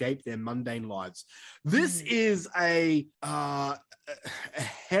to escape their mundane lives. This is a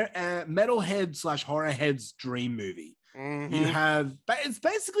metalhead / horror head's dream movie. Mm-hmm. It's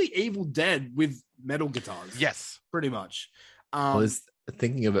basically Evil Dead with metal guitars. Yes, pretty much. I was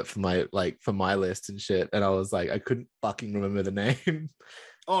thinking of it for my list and shit, and I was like, I couldn't fucking remember the name.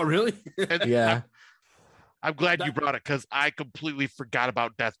 Oh, really? Yeah. I'm glad you brought it because I completely forgot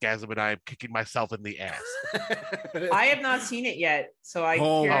about Deathgasm and I am kicking myself in the ass. I have not seen it yet, so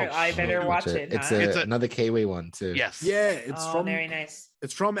I better watch it. It's another Kiwi one too. Yes. Yeah, it's from very nice.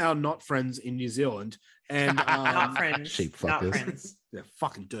 It's from our not friends in New Zealand. And not friends. Sheep fuckers. Not friends. They're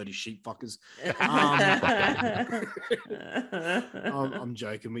fucking dirty sheep fuckers. I'm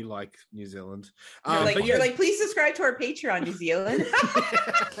joking. We like New Zealand. You're like, please subscribe to our Patreon, New Zealand.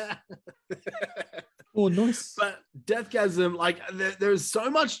 Oh, nice. But Deathgasm, like, there's so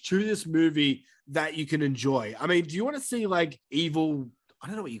much to this movie that you can enjoy. I mean, do you want to see like evil? I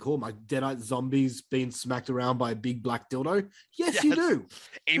don't know what you call them, like deadite zombies being smacked around by a big black dildo? Yes. You do.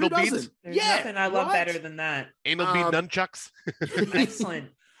 Anal beads? There's nothing I love better than that. Anal bead nunchucks? Excellent.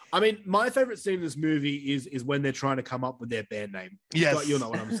 I mean, my favorite scene in this movie is when they're trying to come up with their band name. Yes. But you'll know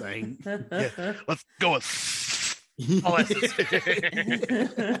what I'm saying. Yeah. Let's go with...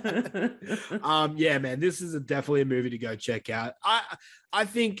 Yeah, man, this is definitely a movie to go check out. I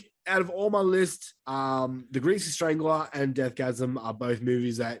think out of all my list, The Greasy Strangler and Deathgasm are both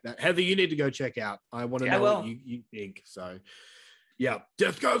movies that Heather, you need to go check out. I want to know what you think. So, yeah,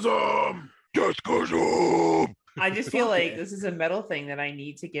 Deathgasm. I just feel like this is a metal thing that I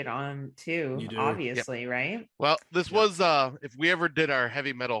need to get on too, obviously, right? Well, this was if we ever did our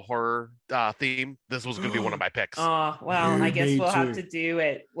heavy metal horror theme, this was going to be one of my picks. Oh, well, I guess we'll have to do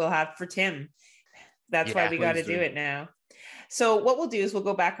it. We'll have for Tim. That's why we got to do it now. So what we'll do is we'll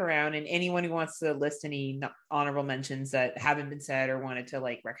go back around, and anyone who wants to list any honorable mentions that haven't been said or wanted to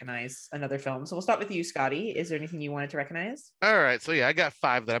like recognize another film. So we'll start with you, Scotty. Is there anything you wanted to recognize? All right. So yeah, I got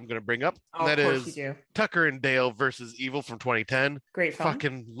 5 that I'm going to bring up. Oh, that of course is you do. Tucker and Dale versus Evil from 2010. Great film.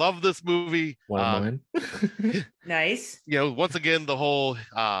 Fucking love this movie. One of mine. Nice. You know, once again, the whole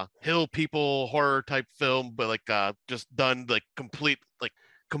hill people horror type film, but like just done like complete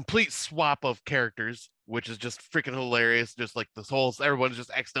swap of characters, which is just freaking hilarious. Just like this whole, everyone's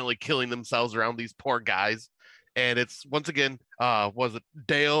just accidentally killing themselves around these poor guys. And it's once again, was it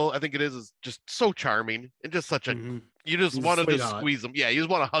Dale? I think it is just so charming and just such a, you just want to just squeeze him. Yeah, you just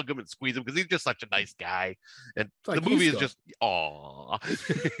want to hug him and squeeze him because he's just such a nice guy. And the movie is just, oh,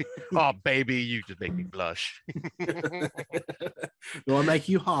 baby, you just make me blush. Do I make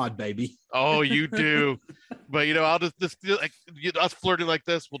you hard, baby? Oh, you do. But you know, I'll just like us flirting like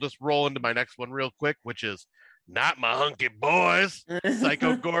this. We'll just roll into my next one real quick, which is Not My Hunky Boys,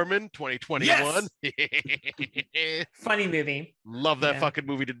 Psycho Gorman, 2021. Yes! Funny movie. Love that fucking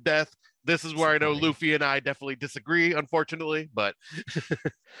movie to death. This is where I know Luffy and I definitely disagree, unfortunately, but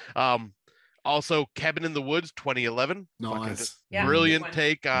also Cabin in the Woods, 2011. Nice. Brilliant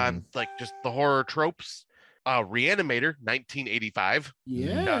take on like just the horror tropes. Reanimator, 1985.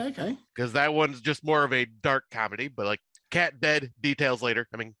 Yeah, okay. Because that one's just more of a dark comedy, but like cat dead, details later.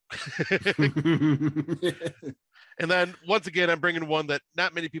 I mean, and then once again, I'm bringing one that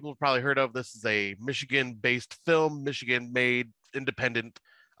not many people have probably heard of. This is a Michigan-based film, Michigan-made, independent,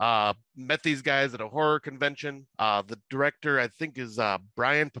 Met these guys at a horror convention. The director, I think, is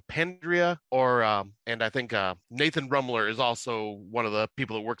Brian Papandrea, and I think Nathan Rumler is also one of the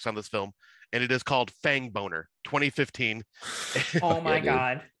people that works on this film. And it is called Fang Boner, 2015. Oh my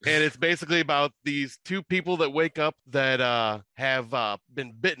God. And it's basically about these two people that wake up that have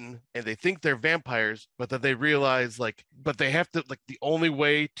been bitten, and they think they're vampires, but then they realize but they have to, the only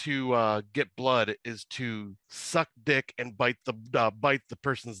way to get blood is to suck dick and bite the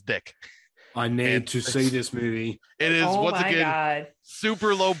person's dick. I need to see this movie. It is once again God.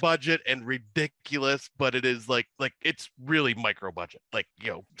 super low budget and ridiculous, but it is like it's really micro budget.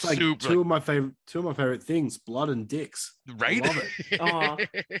 It's like super, two of my favorite things: blood and dicks. Right? I love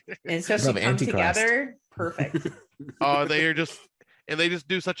it. And especially come together, perfect. They just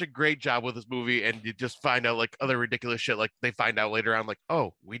do such a great job with this movie, and you just find out other ridiculous shit. They find out later on,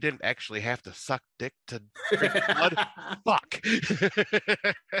 oh, we didn't actually have to suck dick to drink blood. Fuck.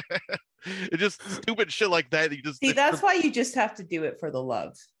 It's just stupid shit like that. You just see. That's why you just have to do it for the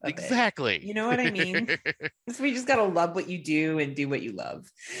love. Exactly. You know what I mean? So we just gotta love what you do and do what you love.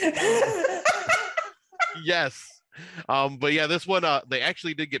 Yes. But yeah, this one, they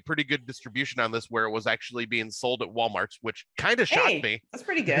actually did get pretty good distribution on this, where it was actually being sold at Walmart's, which kind of shocked me. That's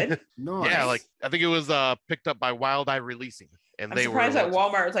pretty good. Nice. Yeah, I think it was picked up by Wild Eye Releasing, and I'm surprised that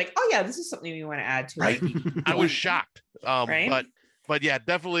Walmart was like, oh yeah, this is something we want to add to right. it. I was shocked. Right? But yeah,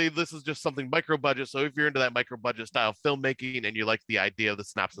 definitely this is just something micro budget. So if you're into that micro budget style filmmaking and you like the idea of the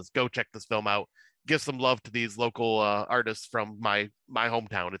synopsis, go check this film out. Give some love to these local artists from my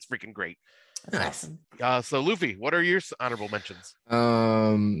hometown. It's freaking great. That's awesome. So Luffy, what are your honorable mentions?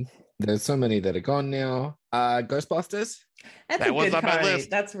 There's so many that are gone now. Ghostbusters. That was on my list.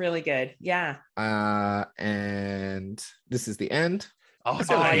 That's really good. Yeah. And This Is the End. Oh,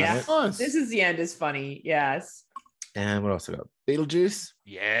 yeah. Nice. This Is the End is funny. Yes. And what else I got? Beetlejuice.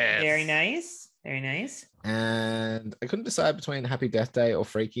 Yes. Very nice. Very nice. And I couldn't decide between Happy Death Day or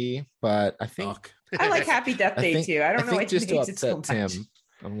Freaky, but I think Fuck. I like Happy Death Day too. I don't know why just you to hate it so upset much. Tim,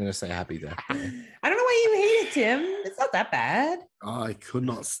 I'm gonna say Happy Death Day. I don't know why you hate it, Tim. It's not that bad. I could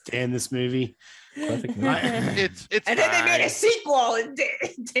not stand this movie. Perfect. It's And then they made fine. a sequel, and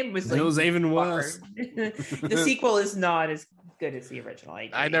Tim was like, It was even worse. The sequel is not as good as the original.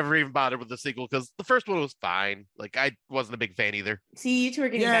 I never even bothered with the sequel because the first one was fine. I wasn't a big fan either. See, you two are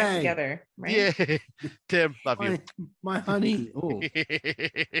getting back Yay. together, right? Yeah, Tim, love you. My honey. Oh,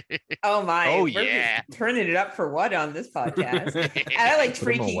 Oh my! Oh, We're yeah. turning it up for what on this podcast? And I liked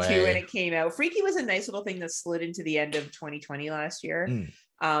Put 'em Freaky too away. when it came out. Freaky was a nice little thing that slid into the end of 2020 last year.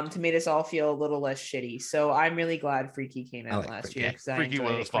 To make us all feel a little less shitty. So I'm really glad Freaky came out like last Freaky. year because I Freaky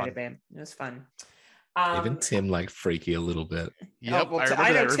enjoyed was it quite a fun. bit. It was fun. Even Tim liked Freaky a little bit. Yep, I remember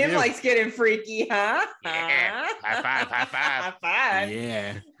know that Tim review. likes getting freaky, huh? Yeah. High five, high five. High five.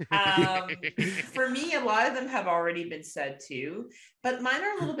 yeah. For me, a lot of them have already been said too, but mine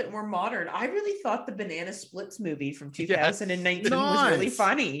are a little bit more modern. I really thought the Banana Splits movie from 2019 was really Nice.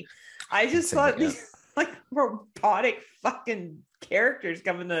 funny. I just Same thought here. these robotic fucking characters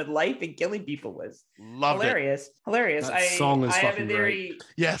coming to life and killing people was Loved hilarious. Hilarious. That song is I have a fucking very it.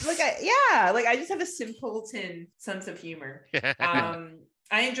 Yes. I just have a simpleton sense of humor.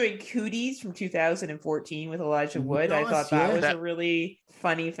 I enjoyed Cooties from 2014 with Elijah Wood. I Nice, thought that yeah. was a really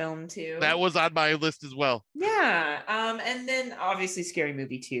funny film too. That was on my list as well. Yeah. And then obviously Scary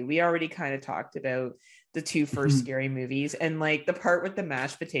Movie 2. We already kind of talked about the two first scary movies, and the part with the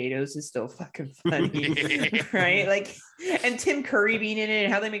mashed potatoes is still fucking funny. Right? And Tim Curry being in it,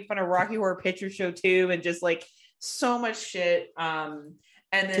 and how they make fun of Rocky Horror Picture Show too, and just so much shit. And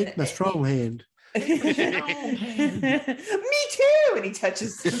then Take my strong hand. Me too. And he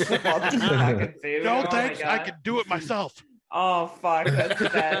touches all the fucking food. No, Oh my thanks. I God. can do it myself. Oh fuck, that's the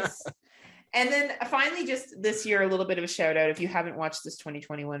best. And then finally, just this year, a little bit of a shout out. If you haven't watched this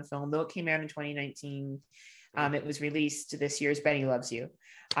 2021 film, though it came out in 2019, it was released this year's Benny Loves You.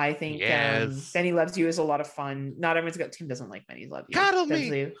 I think Yes. Benny Loves You is a lot of fun. Not everyone's got Tim doesn't like Benny Loves You. Cuddle Does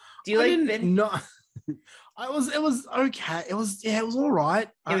me. you? Do you like Ben? No. It was okay. It was all right.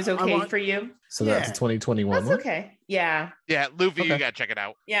 It was okay for you. So that's Yeah. a 2021 That's one. okay. Yeah. Yeah, Luffy, you Okay. gotta check it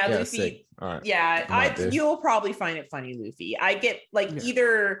out. Yeah, Yeah, Luffy. sick. All right. Yeah, Might do. you'll probably find it funny, Luffy. I get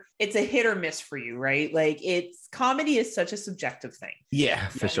either it's a hit or miss for you, right? It's comedy is such a subjective thing. Yeah,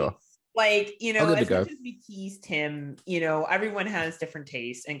 for sure. I'll give it a as go. much as we teased him, everyone has different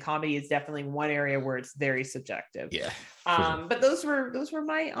tastes, and comedy is definitely one area where it's very subjective. Yeah. for sure. But those were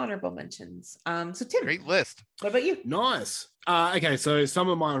my honorable mentions. So Tim, Great list. what about you? Nice. Okay, so some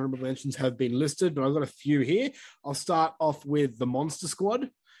of my honorable mentions have been listed, but I've got a few here. I'll start off with the Monster Squad.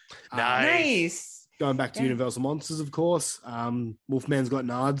 Nice. Nice. Going back to Universal Monsters, of course. Wolfman's got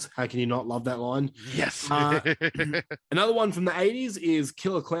nards. How can you not love that line? Yes. Another one from the 80s is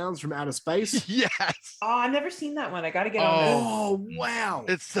Killer Clowns from Outer Space. Yes. Oh, I've never seen that one. I got to get on that. Oh, wow.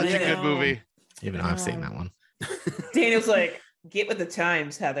 It's such a good movie. Even I've seen that one. Daniel's like, get with the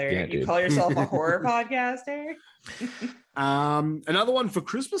times, Heather. Yeah, you dude. call yourself a horror podcaster? Another one for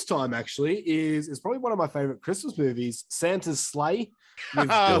Christmas time, actually, is probably one of my favorite Christmas movies, Santa's Sleigh. With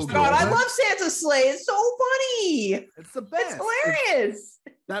Bill God, I Murray. love Santa's Sleigh. It's so funny. It's the best. It's hilarious.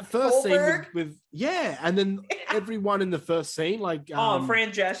 That first Goldberg. scene with and then everyone in the first scene, like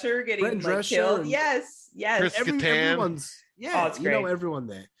Fran Drescher getting Fran Drescher killed. and Yes. Chris Kattan. everyone's it's you know great. everyone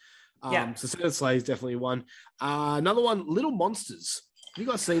there. Yeah. So Santa's Sleigh is definitely one. Another one, Little Monsters. Have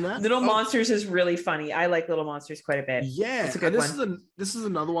you guys seen that? Little Monsters is really funny. I like Little Monsters quite a bit. Yeah, It's a good and this is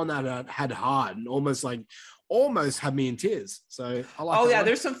another one that had heart and almost had me in tears. So I like. Oh that yeah, one.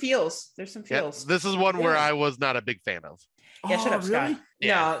 there's some feels. There's some Yeah, feels. this is one where I was not a big fan of. Yeah, shut up, Scott. really?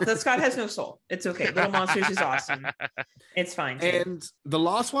 Yeah. No, the Scott has no soul. It's okay. Little Monsters is awesome. It's fine. Too. And the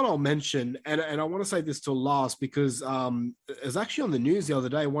last one I'll mention, and I want to say this till last because it was actually on the news the other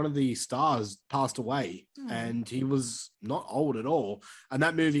day. One of the stars passed away, and he was not old at all. And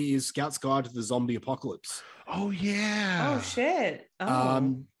that movie is Scout's Guide to the Zombie Apocalypse. Oh yeah. Oh shit.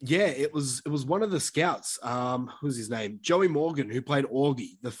 Oh. Yeah, it was one of the scouts. Who's his name? Joey Morgan, who played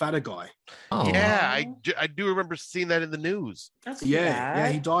Augie, the fatter guy. Oh, Yeah, I do remember seeing that in the news. That's Yeah,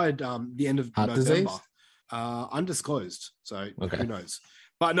 he died the end of Heart November. disease? Undisclosed, so Okay. who knows?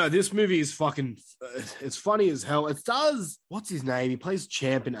 But no, this movie is fucking. It's funny as hell. It does. What's his name? He plays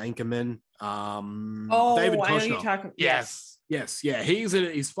Champ in Anchorman. David I know Koshner. you're talking. Yes. Yes, yeah, he's in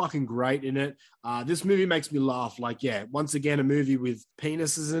it. He's fucking great in it. This movie makes me laugh. Once again, a movie with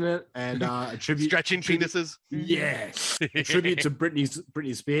penises in it and a tribute. Stretching penises. Yeah, a tribute to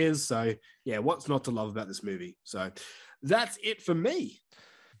Britney Spears. So yeah, what's not to love about this movie? So that's it for me.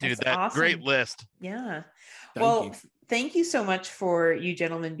 Dude, That's that awesome. great list. Yeah. Thank you. Thank you so much for you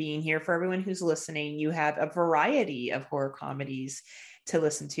gentlemen being here. For everyone who's listening, you have a variety of horror comedies to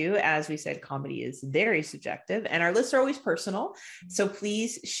listen to. As we said, comedy is very subjective and our lists are always personal. So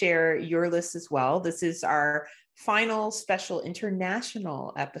please share your list as well. This is our final special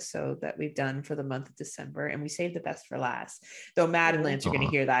international episode that we've done for the month of December, and we saved the best for last, though Matt and Lance are going to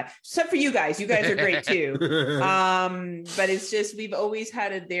hear that, except for you guys are great too. But it's just, we've always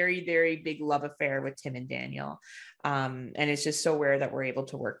had a very, very big love affair with Tim and Daniel. And it's just so rare that we're able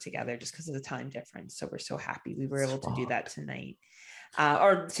to work together just because of the time difference. So we're so happy we were able to do that tonight.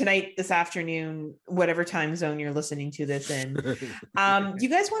 Or tonight, this afternoon, whatever time zone you're listening to this in. Do you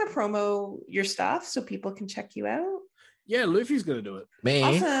guys want to promo your stuff so people can check you out? Yeah, Luffy's gonna do it. me.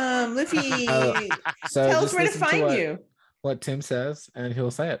 Awesome. Luffy, So tell us just where to listen find you. what Tim says, and he'll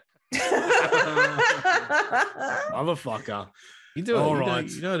say it. Motherfucker. You do it. All You know- right.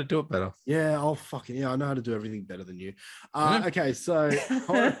 You know how to do it better. Yeah, oh fucking yeah, I know how to do everything better than you. Okay, so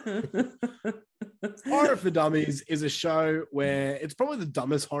Horror for Dummies is a show where it's probably the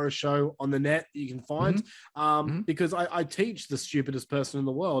dumbest horror show on the net that you can find. Because I teach the stupidest person in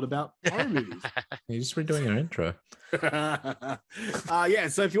the world about horror movies. You're just redoing your intro. Yeah,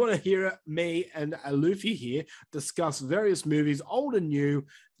 so if you want to hear me and Luffy here discuss various movies, old and new,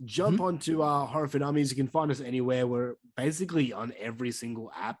 jump onto Horror for Dummies. You can find us anywhere. We're basically on every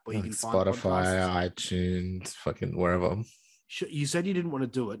single app where you can find Spotify, podcasts. iTunes, fucking wherever. You said you didn't want to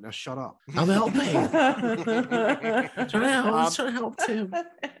do it. Now shut up. I'm helping. I'm trying to help Tim.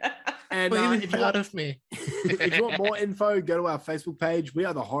 And Please if be you proud want, of me. if you want more info, go to our Facebook page. We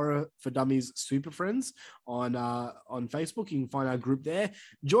are the Horror for Dummies Super Friends on Facebook. You can find our group there.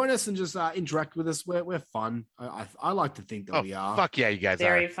 Join us and just interact with us. We're fun. I like to think that we are. Fuck yeah, you guys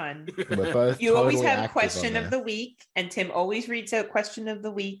Very are. fun. We're both You always totally have active question on of there. the week, and Tim always reads out question of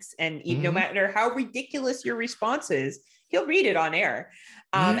the weeks, and no matter how ridiculous your response is, he'll read it on air.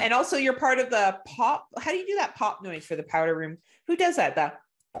 And also you're part of the pop. How do you do that pop noise for the powder room? Who does that?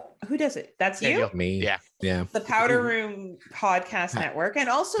 Who does it? That's you? Daniel. Me. Yeah. Yeah. The Powder Room Podcast Network, and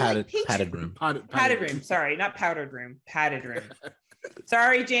also Padded room. Padded Room. Sorry, not powdered room. Padded room.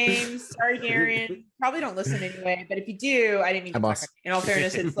 Sorry, James. Sorry, Darian. Probably don't listen anyway, but if you do, I didn't mean to. Hi, boss. In all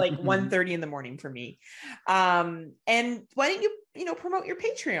fairness, it's like 1:30 in the morning for me. And why don't you promote your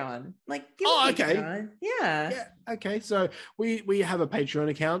Patreon? Like, give a okay. Patreon. Yeah. Yeah. Okay. So we have a Patreon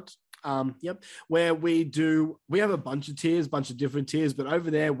account. Where we have a bunch of different tiers, but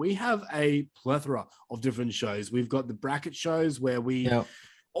over there we have a plethora of different shows. We've got the bracket shows where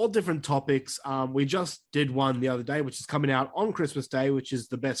all different topics. We just did one the other day, which is coming out on Christmas Day, which is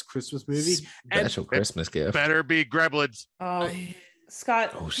the best Christmas movie. Special Christmas gift. Better be Greblins. Oh,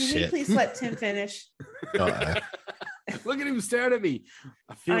 Scott, Oh, can you shit. please let Tim finish? Look at him staring at me.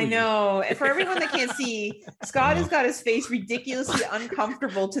 I know. And for everyone that can't see, Scott has got his face ridiculously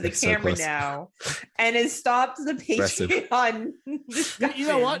uncomfortable to the It's so camera close. now and has stopped the Aggressive. Patreon discussion. You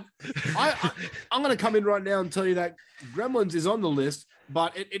know what? I'm going to come in right now and tell you that Gremlins is on the list,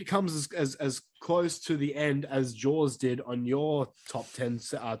 but it comes as close to the end as Jaws did on your top 10,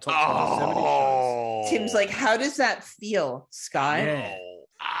 top 10 Oh. Tim's like, how does that feel, Scott? Yeah.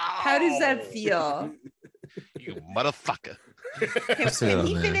 How does that feel? You motherfucker.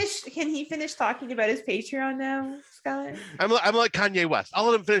 Can he finish talking about his Patreon now, Scott? I'm like Kanye West. I'll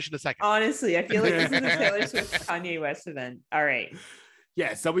let him finish in a second. Honestly, I feel like this is a Taylor Swift Kanye West event. All right.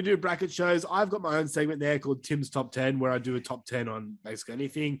 Yeah, so we do bracket shows. I've got my own segment there called Tim's Top 10, where I do a top 10 on basically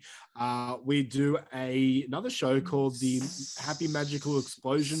anything. We do another show called the Happy Magical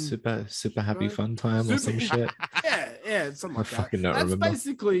Explosion. Super happy fun time or some shit. Yeah, something like that. fucking don't That's remember.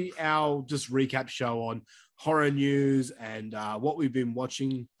 basically our just recap show on horror news and what we've been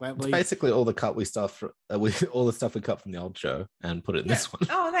watching It's lately. basically all the cut we stuff, all the stuff we cut from the old show and put it in this one.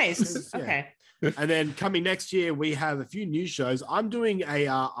 Oh, nice. Yeah. Okay. And then coming next year, we have a few new shows. I'm doing a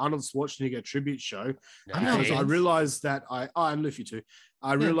Arnold Schwarzenegger tribute show because I realized that and Luffy too.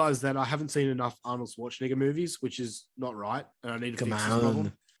 I realized that I haven't seen enough Arnold Schwarzenegger movies, which is not right, and I need to fix this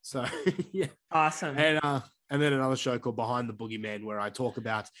problem. So yeah, Awesome. And then another show called Behind the Boogeyman, where I talk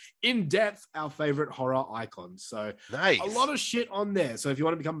about in depth our favorite horror icons. So Nice. a lot of shit on there. So if you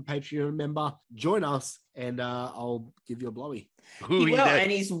want to become a Patreon member, join us, and I'll give you a blowy. Who He he will, did.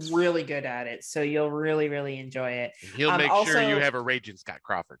 and he's really good at it. So you'll really, really enjoy it. He'll make also- sure you have a raging Scott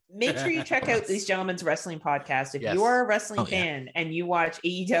Crawford. Make sure you check out these gentlemen's wrestling podcast. If Yes. you are a wrestling Oh, yeah. fan and you watch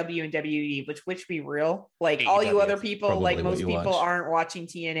AEW and WWE, which be real, like all you AEW other is people, probably like what most you people watch. aren't watching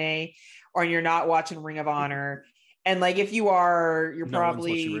TNA or you're not watching Ring of Honor. And like if you are, you're No one's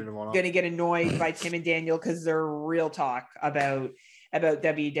watching probably Ring of Honor. gonna get annoyed by Tim and Daniel because they're real talk about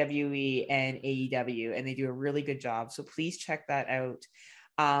WWE and AEW, and they do a really good job. So please check that out.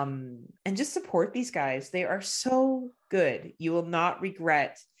 And just support these guys. They are so good. You will not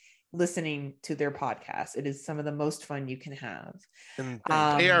regret listening to their podcast. It is some of the most fun you can have. And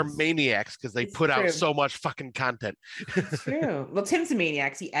they are maniacs because they it's put out true. so much fucking content. It's true. Well, Tim's a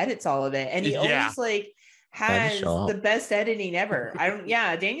maniac. He edits all of it, and he Yeah. always like has shop. the best editing ever.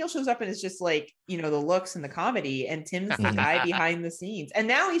 Daniel shows up and it's just like, the looks and the comedy, and Tim's the guy behind the scenes. And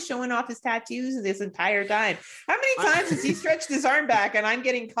now he's showing off his tattoos this entire time. How many times has he stretched his arm back and I'm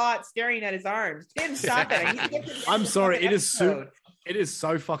getting caught staring at his arms? Tim, stop it. I need to get to the I'm end sorry. of the episode. It is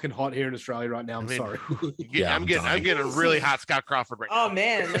so fucking hot here in Australia right now. I'm sorry. Yeah, I'm I'm getting dying. a really hot Scott Crawford right now. Oh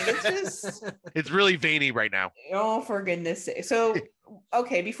man, like it's just It's really veiny right now. oh for goodness sake. So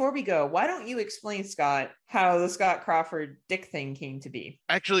okay, before we go, why don't you explain, Scott, how the Scott Crawford dick thing came to be?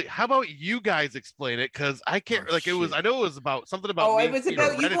 Actually, how about you guys explain it? Because I can't Oh, it was shit. I know it was about something about Oh, me it was being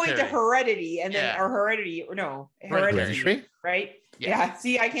about you going to Heredity and then Yeah. or Heredity or no Hereditary. Heredity, right? Yeah.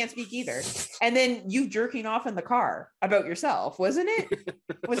 See, I can't speak either. And then you jerking off in the car about yourself, wasn't it?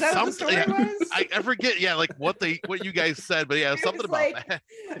 Was that what the story was? I forget, like what you guys said, but yeah, It something was about like, that.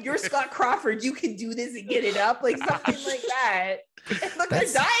 You're Scott Crawford. You can do this and get it up, like something like that. And look,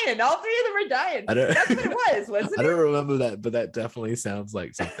 That's- they're dying. All three of them are dying. I don't- That's what it was, wasn't I it? don't remember that, but that definitely sounds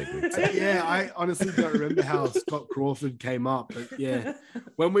like something we'd say. Yeah, I honestly don't remember how Scott Crawford came up, but yeah,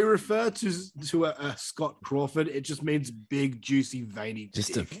 when we refer to a Scott Crawford, it just means big, juicy, veiny.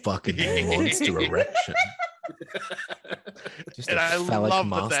 Just a dick. fucking monster erection. Just And a I phallic love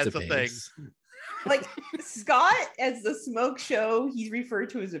that that's a thing. masterpiece. Like Scott as the smoke show, he's referred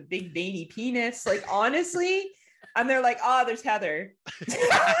to as a big veiny penis. Like honestly, and they're like, oh, there's Heather.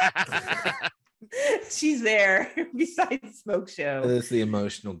 She's there besides smoke show. It's the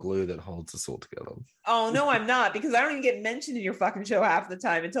emotional glue that holds us all together. Oh no, I'm not, because I don't even get mentioned in your fucking show half the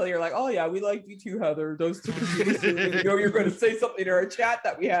time until you're like, oh yeah, we like you too, Heather. Those two you're going to say something in our chat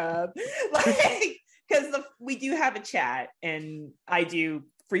that we have, like because we do have a chat, and I do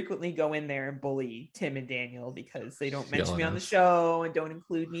frequently go in there and bully Tim and Daniel because they don't mention me on the show and don't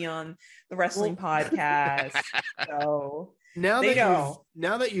include me on the wrestling podcast. So Now They know.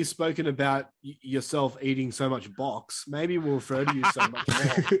 now that you've spoken about yourself eating so much box, maybe we'll refer to you so much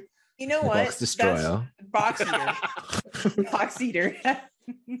more. you know The what? Box Destroyer. Box eater. Box eater.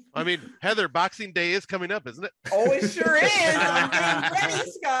 I mean, Heather, Boxing Day is coming up, isn't it? Oh, it sure is. I'm getting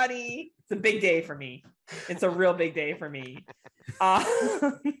ready, Scotty. It's a big day for me. It's a real big day for me.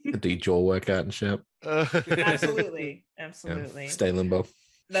 Do jaw workout and shit. Absolutely. Yeah. Absolutely. Stay limbo.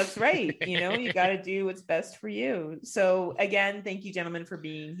 That's right. You got to do what's best for you. So again, thank you, gentlemen, for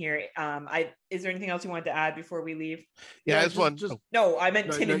being here. Is there anything else you wanted to add before we leave? Yeah, this one. No, I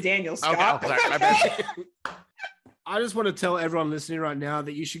meant Tim and Daniel, Scott. Okay, sorry, I I just want to tell everyone listening right now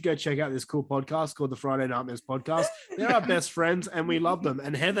that you should go check out this cool podcast called the Friday Nightmares Podcast. They're our best friends and we love them.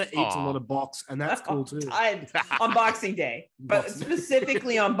 And Heather eats a lot of box, and that's cool too. On Boxing Day, but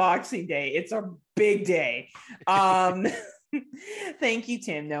specifically on Boxing Day. It's a big day. Thank you,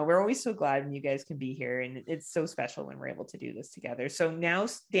 Tim. No, we're always so glad when you guys can be here, and it's so special when we're able to do this together. So now,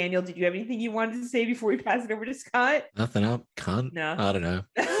 Daniel, did you have anything you wanted to say before we pass it over to Scott? Nothing up, cunt. No, I don't know.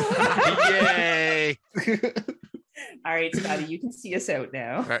 Yay! All right, Scotty, you can see us out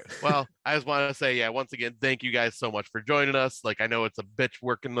now. All right. Well, I just want to say, once again, thank you guys so much for joining us. Like, I know it's a bitch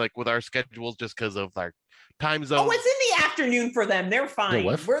working with our schedules just because of our time zone. Oh, it's in the afternoon for them. They're fine.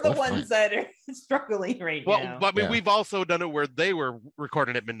 Yeah, we're the ones that are struggling right now. But I mean, we've also done it where they were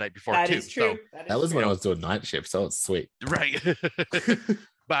recording at midnight before that too. Is true. So that was when I was doing night shift, so it's sweet. Right.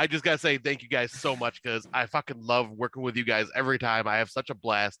 But I just gotta say thank you guys so much because I fucking love working with you guys every time. I have such a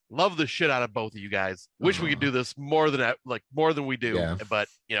blast. Love the shit out of both of you guys. Wish we could do this more than we do. Yeah. But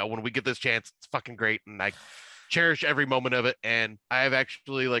when we get this chance, it's fucking great, and I cherish every moment of it. And I have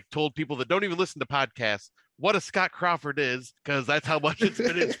actually told people that don't even listen to podcasts what a Scott Crawford is, because that's how much it's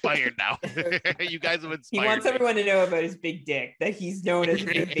been inspired now. You guys have inspired He wants everyone to know about his big dick, that he's known as a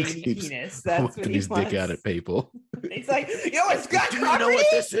big baby penis. That's what he his wants. dick out at people. It's like, what Scott Do Crawford you know what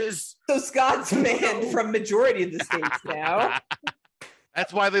is? this is? So Scott's banned from majority of the states now.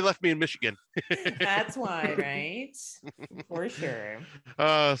 That's why they left me in Michigan. That's why, right? For sure.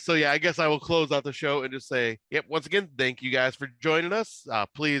 So yeah, I guess I will close out the show and just say, once again, thank you guys for joining us.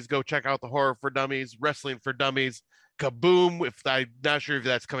 Please go check out the Horror for Dummies, Wrestling for Dummies, Kaboom. If I'm not sure if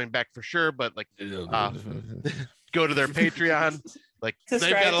that's coming back for sure, but go to their Patreon. They've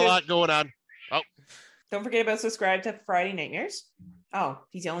got a lot going on. Oh, don't forget about subscribe to Friday Nightmares. Oh,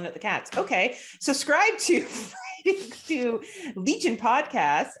 he's yelling at the cats. Okay, subscribe to Legion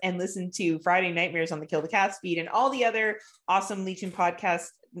Podcast and listen to Friday Nightmares on the Kill the Cats feed and all the other awesome Legion Podcast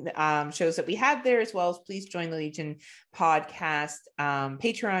shows that we have there, as well as please join the Legion Podcast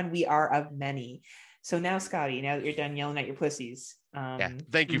Patreon. We are of many. So now, Scotty, now that you're done yelling at your pussies.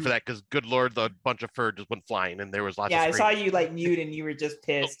 Thank you for that, because good Lord, the bunch of fur just went flying and there was lots of I saw you mute and you were just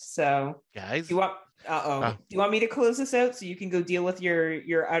pissed. So guys, do you want me to close this out so you can go deal with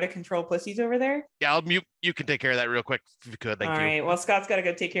your out of control pussies over there? Yeah, I'll mute. You can take care of that real quick if you could. Thank you. All right. Well, Scott's got to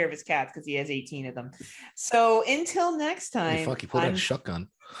go take care of his cats because he has 18 of them. So until next time. Hey, fuck, he pulled out a shotgun.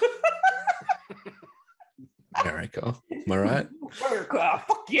 America. Am I right? America.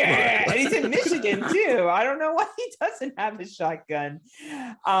 Fuck yeah. And he's in Michigan too. I don't know why he doesn't have a shotgun.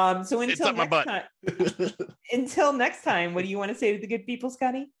 So until next time, what do you want to say to the good people,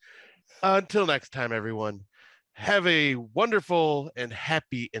 Scotty? Until next time, everyone, have a wonderful and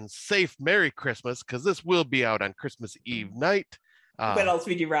happy and safe Merry Christmas, because this will be out on Christmas Eve night. What else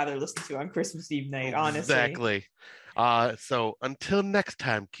would you rather listen to on Christmas Eve night, honestly? Exactly. So until next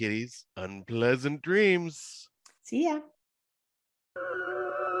time, kiddies, unpleasant dreams. See ya.